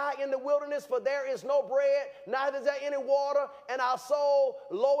to die in the wilderness? For there is no bread, neither is there any water, and our soul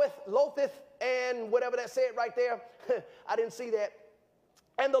loatheth, and whatever that said right there. I didn't see that.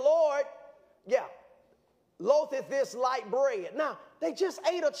 And the Lord, loatheth this light bread. Now, they just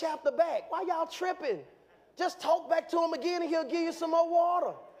ate a chapter back. Why y'all tripping? Just talk back to him again and he'll give you some more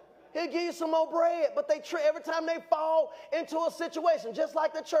water. He'll give you some more bread. But every time they fall into a situation, just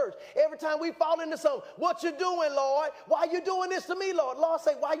like the church, every time we fall into something, what you doing, Lord? Why you doing this to me, Lord? Lord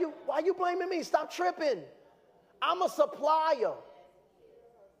say, why you blaming me? Stop tripping. I'm a supplier.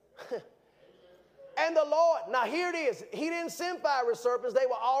 And the Lord, now here it is. He didn't send fiery serpents. They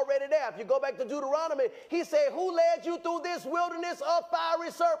were already there. If you go back to Deuteronomy, he said, who led you through this wilderness of fiery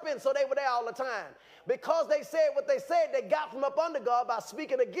serpents? So they were there all the time. Because they said what they said, they got from up under God by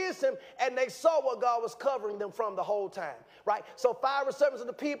speaking against him, and they saw what God was covering them from the whole time, right? So fiery serpents of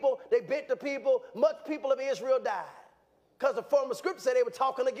the people, they bit the people. Much people of Israel died. Because the former scripture said they were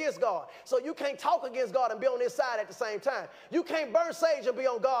talking against God. So you can't talk against God and be on his side at the same time. You can't burn sage and be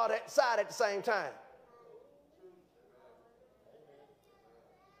on God's side at the same time.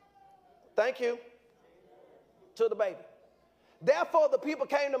 Thank you. To the baby. Therefore the people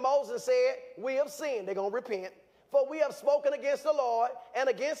came to Moses and said, we have sinned. They're going to repent. For we have spoken against the Lord and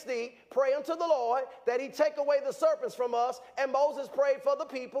against thee. Pray unto the Lord that he take away the serpents from us. And Moses prayed for the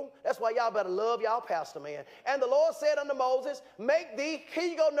people. That's why y'all better love y'all pastor, man. And the Lord said unto Moses, make thee, here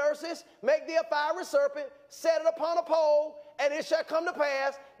you go, nurses, make thee a fiery serpent, set it upon a pole, and it shall come to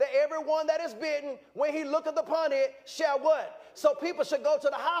pass that every one that is bitten, when he looketh upon it, shall what? So people should go to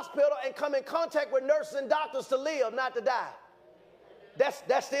the hospital and come in contact with nurses and doctors to live, not to die.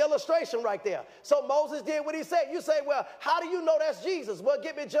 That's the illustration right there. So Moses did what he said. You say, well, how do you know that's Jesus? Well,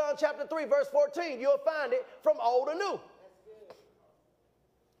 give me John chapter 3, verse 14. You'll find it from old to new.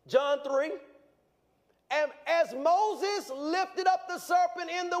 John 3. And as Moses lifted up the serpent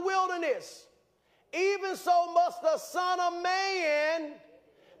in the wilderness, even so must the Son of Man.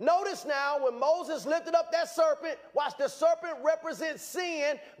 Notice now, when Moses lifted up that serpent, watch, the serpent represents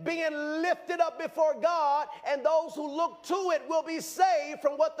sin being lifted up before God, and those who look to it will be saved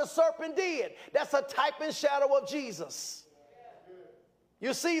from what the serpent did. That's a type and shadow of Jesus.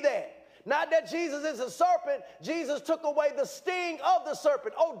 You see that? Not that Jesus is a serpent. Jesus took away the sting of the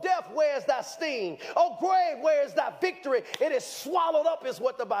serpent. Oh, death, where is thy sting? Oh, grave, where is thy victory? It is swallowed up, is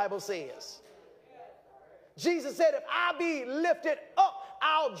what the Bible says. Jesus said, if I be lifted up,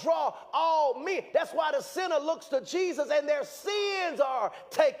 I'll draw all men. That's why the sinner looks to Jesus and their sins are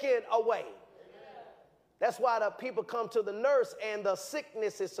taken away. That's why the people come to the nurse and the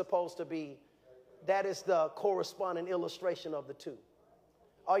sickness is supposed to be. That is the corresponding illustration of the two.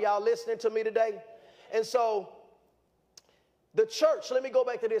 Are y'all listening to me today? And so the church, let me go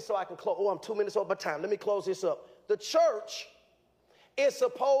back to this so I can close. Oh, I'm 2 minutes over time. Let me close this up. The church is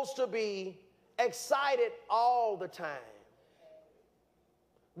supposed to be excited all the time.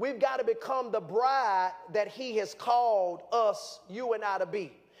 We've got to become the bride that he has called us, you and I, to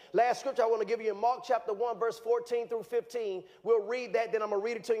be. Last scripture I want to give you in Mark chapter 1, verse 14 through 15. We'll read that, then I'm going to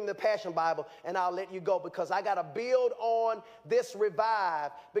read it to you in the Passion Bible, and I'll let you go because I got to build on this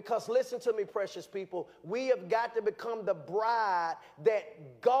revive. Because listen to me, precious people, we have got to become the bride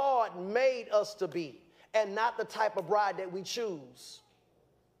that God made us to be and not the type of bride that we choose.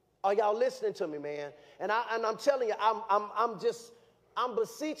 Are y'all listening to me, man? And I'm telling you, I'm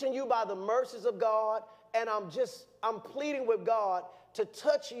beseeching you by the mercies of God, and I'm pleading with God to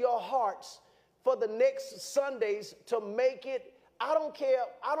touch your hearts for the next Sundays to make it. I don't care.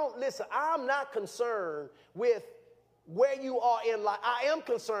 Listen, I'm not concerned with where you are in life. I am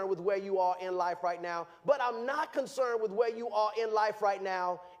concerned with where you are in life right now, but I'm not concerned with where you are in life right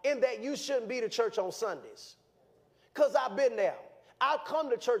now in that you shouldn't be to church on Sundays. Because I've been there. I come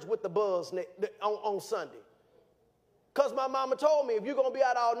to church with the buzz on Sunday. Because my mama told me, if you're going to be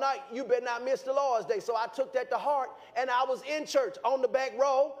out all night, you better not miss the Lord's Day. So I took that to heart, and I was in church on the back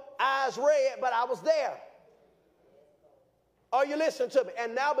row, eyes red, but I was there. Are you listening to me?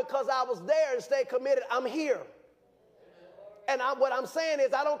 And now because I was there and stayed committed, I'm here. And what I'm saying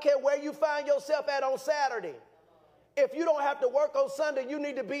is I don't care where you find yourself at on Saturday. If you don't have to work on Sunday, you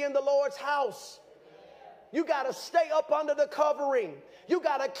need to be in the Lord's house. You got to stay up under the covering. You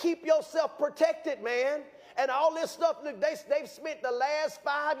got to keep yourself protected, man. And all this stuff, they've spent the last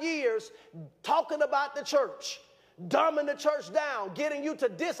 5 years talking about the church, dumbing the church down, getting you to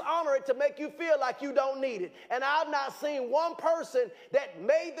dishonor it to make you feel like you don't need it. And I've not seen one person that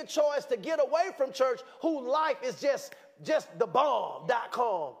made the choice to get away from church whose life is just the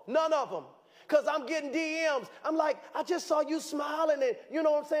bomb.com. None of them. because I'm getting DMs. I'm like, I just saw you smiling and, you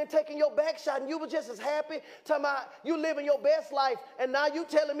know what I'm saying, taking your back shot, and you were just as happy, talking about you living your best life, and now you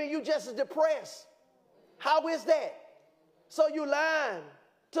telling me you just as depressed. How is that? So you lying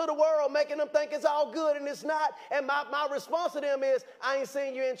to the world, making them think it's all good, and it's not. And my response to them is, I ain't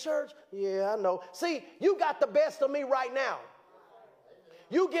seen you in church. Yeah, I know. See, you got the best of me right now.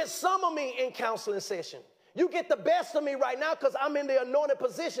 You get some of me in counseling session. You get the best of me right now because I'm in the anointed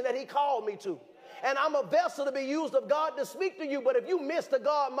position that he called me to. And I'm a vessel to be used of God to speak to you. But if you miss the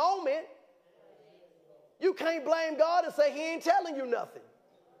God moment, you can't blame God and say he ain't telling you nothing.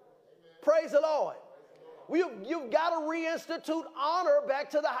 Praise the Lord. You've got to reinstitute honor back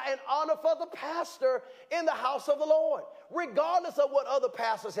to and honor for the pastor in the house of the Lord, regardless of what other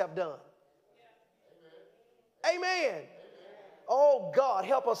pastors have done. Amen. Oh, God,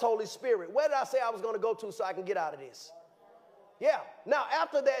 help us, Holy Spirit. Where did I say I was going to go to so I can get out of this? Yeah. Now,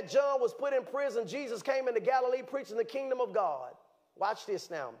 after that, John was put in prison. Jesus came into Galilee preaching the kingdom of God. Watch this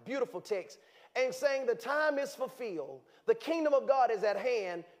now. Beautiful text. And saying the time is fulfilled. The kingdom of God is at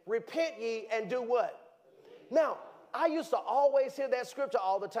hand. Repent ye and do what? Now, I used to always hear that scripture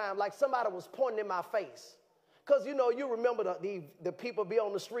all the time, like somebody was pointing in my face. Because, you know, you remember the people be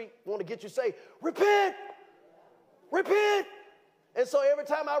on the street want to get you to say, repent, repent. And so every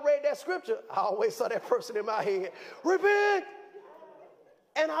time I read that scripture, I always saw that person in my head, repent.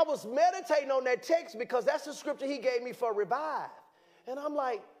 And I was meditating on that text because that's the scripture he gave me for revive. And I'm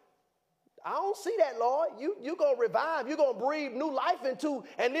like, I don't see that, Lord. You're going to revive. You're going to breathe new life into.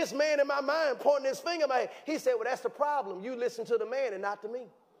 And this man in my mind pointing his finger at me. He said, well, that's the problem. You listen to the man and not to me.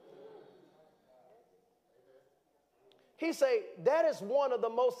 He said, that is one of the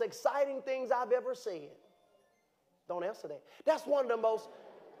most exciting things I've ever said. Don't answer that. That's one of the most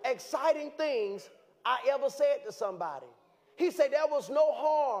exciting things I ever said to somebody. He said there was no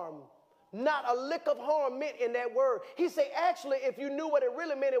harm, not a lick of harm meant in that word. He said, actually, if you knew what it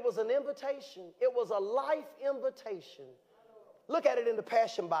really meant, it was an invitation. It was a life invitation. Look at it in the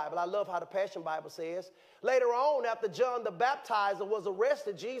Passion Bible. I love how the Passion Bible says. Later on, after John the Baptizer was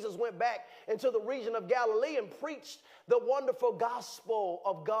arrested, Jesus went back into the region of Galilee and preached the wonderful gospel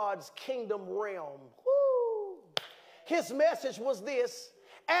of God's kingdom realm. Woo! His message was this: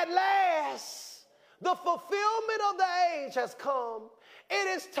 at last, the fulfillment of the age has come. It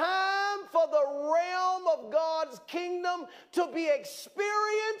is time for the realm of God's kingdom to be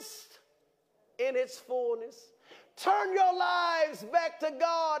experienced in its fullness. Turn your lives back to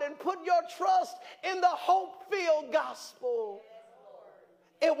God and put your trust in the hope-filled gospel.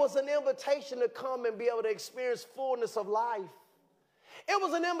 It was an invitation to come and be able to experience fullness of life. It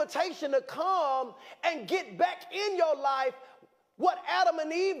was an invitation to come and get back in your life what Adam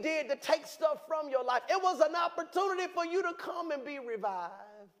and Eve did to take stuff from your life. It was an opportunity for you to come and be revived.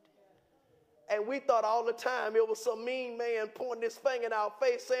 And we thought all the time it was some mean man pointing his finger in our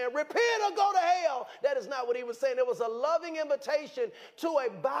face saying, repent or go to hell. That is not what he was saying. It was a loving invitation to a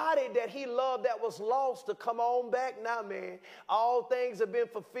body that he loved that was lost to come on back now, man. All things have been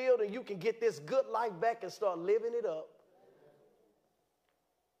fulfilled and you can get this good life back and start living it up.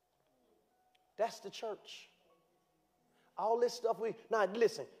 That's the church. All this stuff now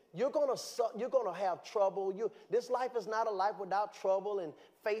listen, you're gonna have trouble. This life is not a life without trouble and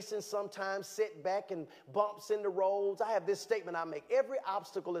facing sometimes setback and bumps in the roads. I have this statement I make: every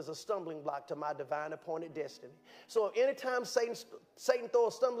obstacle is a stumbling block to my divine appointed destiny. So anytime Satan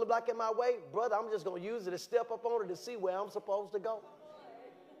throws a stumbling block in my way, brother, I'm just gonna use it to step up on it to see where I'm supposed to go.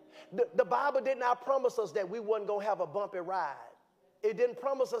 The Bible did not promise us that we wasn't gonna have a bumpy ride. It didn't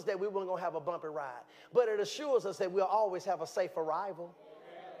promise us that we weren't going to have a bumpy ride, but it assures us that we'll always have a safe arrival.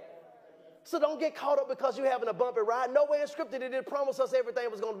 So don't get caught up because you're having a bumpy ride. Nowhere in Scripture did it promise us everything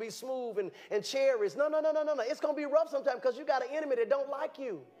was going to be smooth and cherries. No. It's going to be rough sometimes because you got an enemy that don't like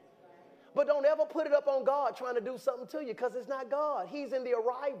you. But don't ever put it up on God trying to do something to you because it's not God. He's in the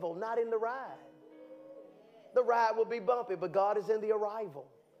arrival, not in the ride. The ride will be bumpy, but God is in the arrival.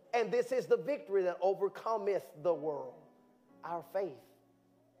 And this is the victory that overcometh the world. Our faith.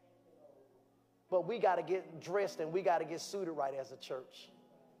 But we got to get dressed and we got to get suited right as a church.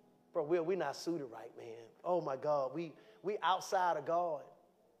 Bro, we're not suited right, man. Oh my God, we outside of God.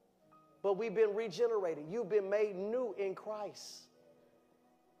 But we've been regenerated. You've been made new in Christ.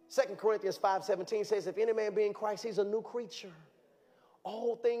 2 Corinthians 5:17 says, if any man be in Christ, he's a new creature.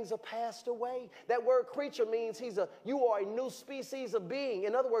 All things are passed away. That word creature means you are a new species of being.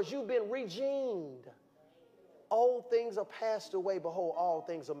 In other words, you've been regened. Old things are passed away. Behold, all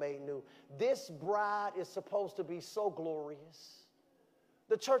things are made new. This bride is supposed to be so glorious.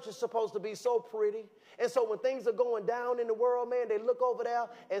 The church is supposed to be so pretty. And so when things are going down in the world, man, they look over there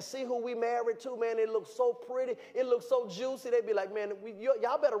and see who we married to, man. It looks so pretty. It looks so juicy. They be like, man,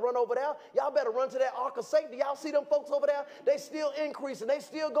 y'all better run over there. Y'all better run to that ark of safety. Y'all see them folks over there? They still increasing. They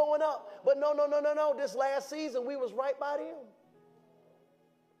still going up. But no. This last season, we was right by them.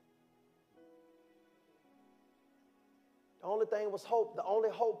 The only thing was hope. The only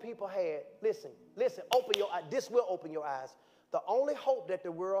hope people had, listen, open your eyes. This will open your eyes. The only hope that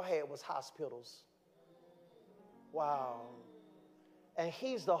the world had was hospitals. Wow. And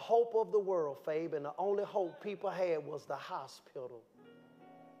he's the hope of the world, Fabe, and the only hope people had was the hospital.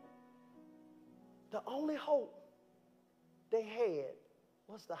 The only hope they had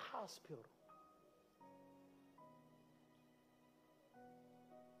was the hospital.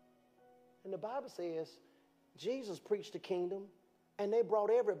 And the Bible says Jesus preached the kingdom, and they brought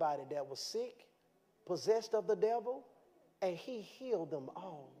everybody that was sick, possessed of the devil, and he healed them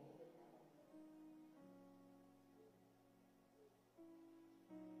all.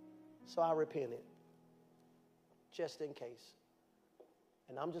 So I repented, just in case.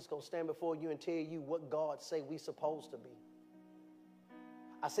 And I'm just going to stand before you and tell you what God say we supposed to be.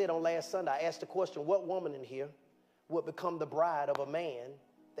 I said on last Sunday, I asked the question, what woman in here would become the bride of a man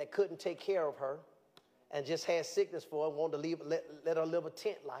that couldn't take care of her and just had sickness for her, wanted to let her live a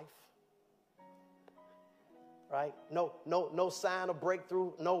tent life? Right? No sign of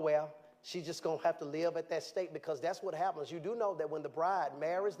breakthrough nowhere. She's just going to have to live at that state, because that's what happens. You do know that when the bride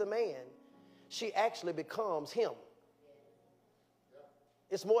marries the man, she actually becomes him.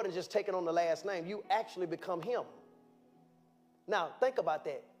 It's more than just taking on the last name. You actually become him. Now, think about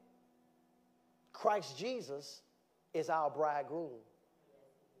that. Christ Jesus is our bridegroom.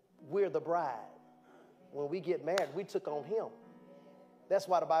 We're the bride. When we get married, we took on him. That's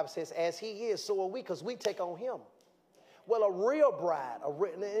why the Bible says, as he is, so are we, because we take on him. Well, a real bride,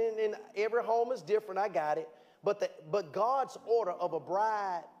 and every home is different, I got it, but God's order of a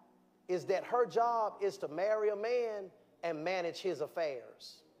bride is that her job is to marry a man and manage his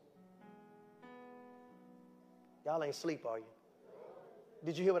affairs. Y'all ain't asleep, are you?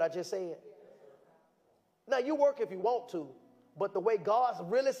 Did you hear what I just said? Now, you work if you want to, but the way God's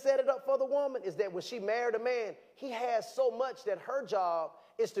really set it up for the woman is that when she married a man, he has so much that her job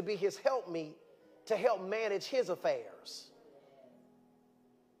is to be his helpmeet, to help manage his affairs.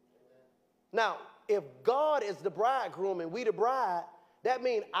 Now, if God is the bridegroom and we the bride, that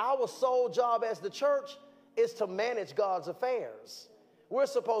means our sole job as the church is to manage God's affairs. We're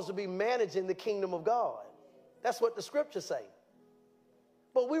supposed to be managing the kingdom of God. That's what the scriptures say.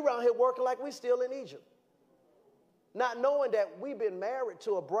 But we around here working like we still in Egypt, not knowing that we've been married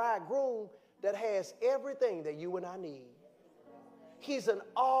to a bridegroom that has everything that you and I need. He's an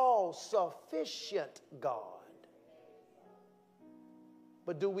all-sufficient God.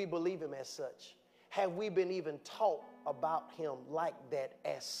 But do we believe him as such? Have we been even taught about him like that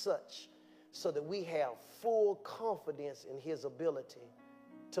as such, so that we have full confidence in his ability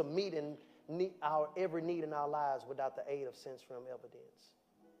to meet our every need in our lives without the aid of sense from evidence?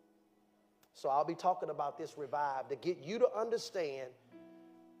 So I'll be talking about this revive to get you to understand.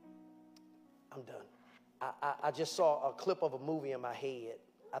 I'm done. I just saw a clip of a movie in my head.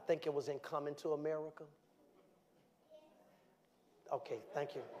 I think it was in Coming to America. Okay,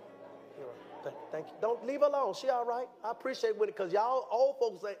 thank you. Thank you. Don't leave her alone. She all right. I appreciate it, because y'all old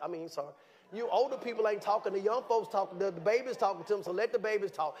folks, you older people ain't talking. The young folks talking. The babies talking to them, so let the babies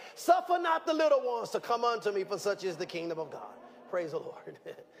talk. Suffer not the little ones to come unto me, for such is the kingdom of God. Praise the Lord.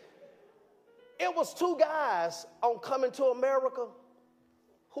 It was two guys on Coming to America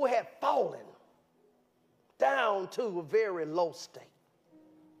who had fallen down to a very low state.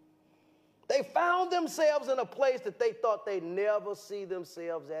 They found themselves in a place that they thought they'd never see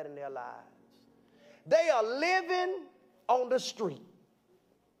themselves at in their lives. They are living on the street.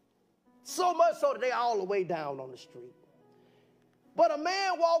 So much so that they're all the way down on the street. But a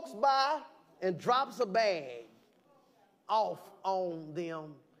man walks by and drops a bag off on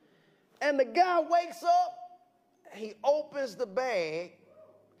them. And the guy wakes up, he opens the bag,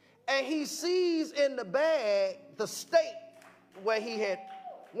 and he sees in the bag the state where he had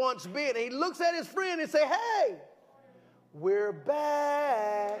once been. And he looks at his friend and says, hey, we're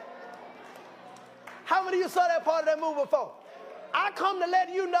back. How many of you saw that part of that movie before? I come to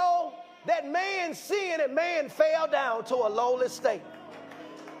let you know that man sinned and man fell down to a lowly state.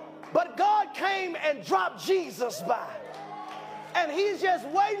 But God came and dropped Jesus by. And he's just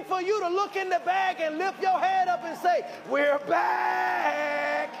waiting for you to look in the bag and lift your head up and say, we're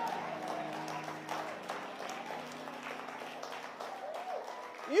back.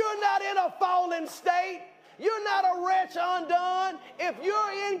 You're not in a fallen state. You're not a wretch undone. If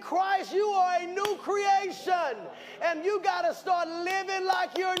you're in Christ, you are a new creation. And you got to start living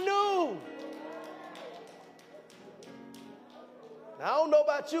like you're new. Now, I don't know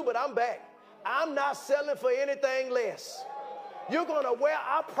about you, but I'm back. I'm not selling for anything less. You're going to wear,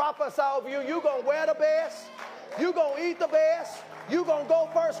 I prophesy over you, you're going to wear the best. You're going to eat the best. You're going to go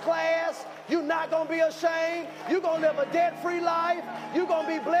first class. You're not going to be ashamed. You're going to live a debt-free life. You're going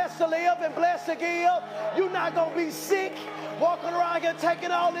to be blessed to live and blessed to give. You're not going to be sick, walking around here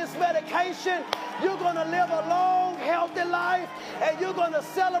taking all this medication. You're going to live a long, healthy life, and you're going to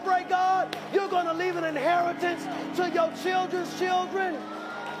celebrate God. You're going to leave an inheritance to your children's children,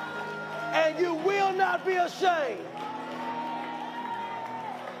 and you will not be ashamed.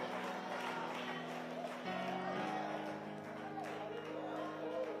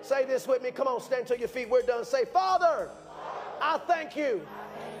 Say this with me. Come on, stand to your feet. We're done. Say, Father, I thank you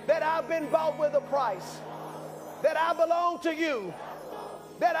that I've been bought with a price, that I belong to you,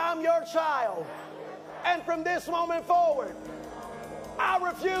 that I'm your child. And from this moment forward, I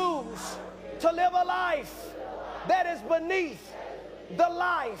refuse to live a life that is beneath the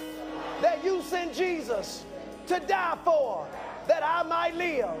life that you sent Jesus to die for, that I might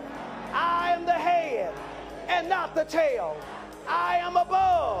live. I am the head and not the tail. I am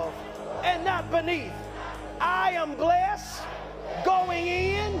above and not beneath. I am blessed going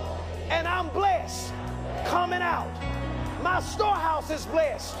in, and I'm blessed coming out. My storehouse is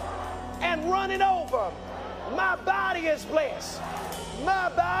blessed and running over. My body is blessed. My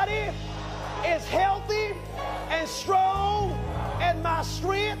body is healthy and strong, and my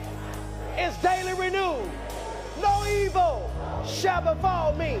strength is daily renewed. No evil shall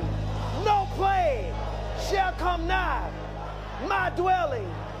befall me. No plague shall come nigh my dwelling.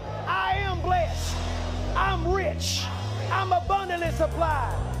 I am blessed. I'm rich. I'm abundantly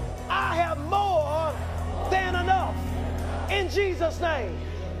supplied. I have more than enough. In Jesus' name.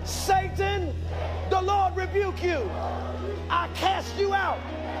 Satan, the Lord rebuke you. I cast you out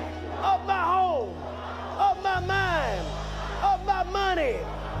of my home, of my mind, of my money,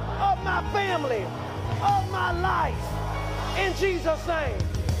 of my family, of my life. In Jesus' name.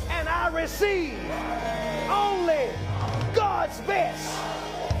 And I receive only God's best.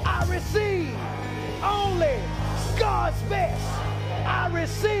 I receive only God's best. I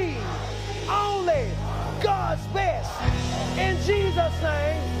receive only God's best. In Jesus'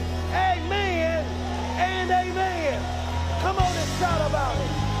 name, amen and amen. Come on and shout about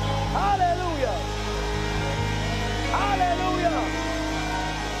it. Hallelujah. Hallelujah.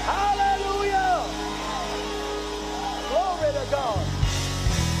 Hallelujah. Glory to God.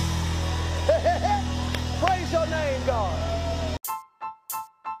 Praise your name, God.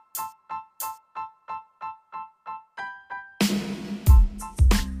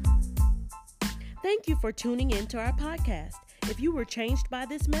 Thank you for tuning in to our podcast. If you were changed by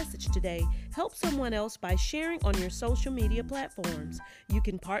this message today, help someone else by sharing on your social media platforms. You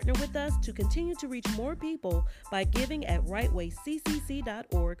can partner with us to continue to reach more people by giving at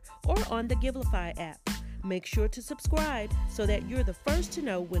rightwayccc.org or on the Givelify app. Make sure to subscribe so that you're the first to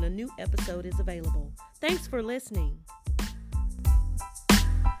know when a new episode is available. Thanks for listening.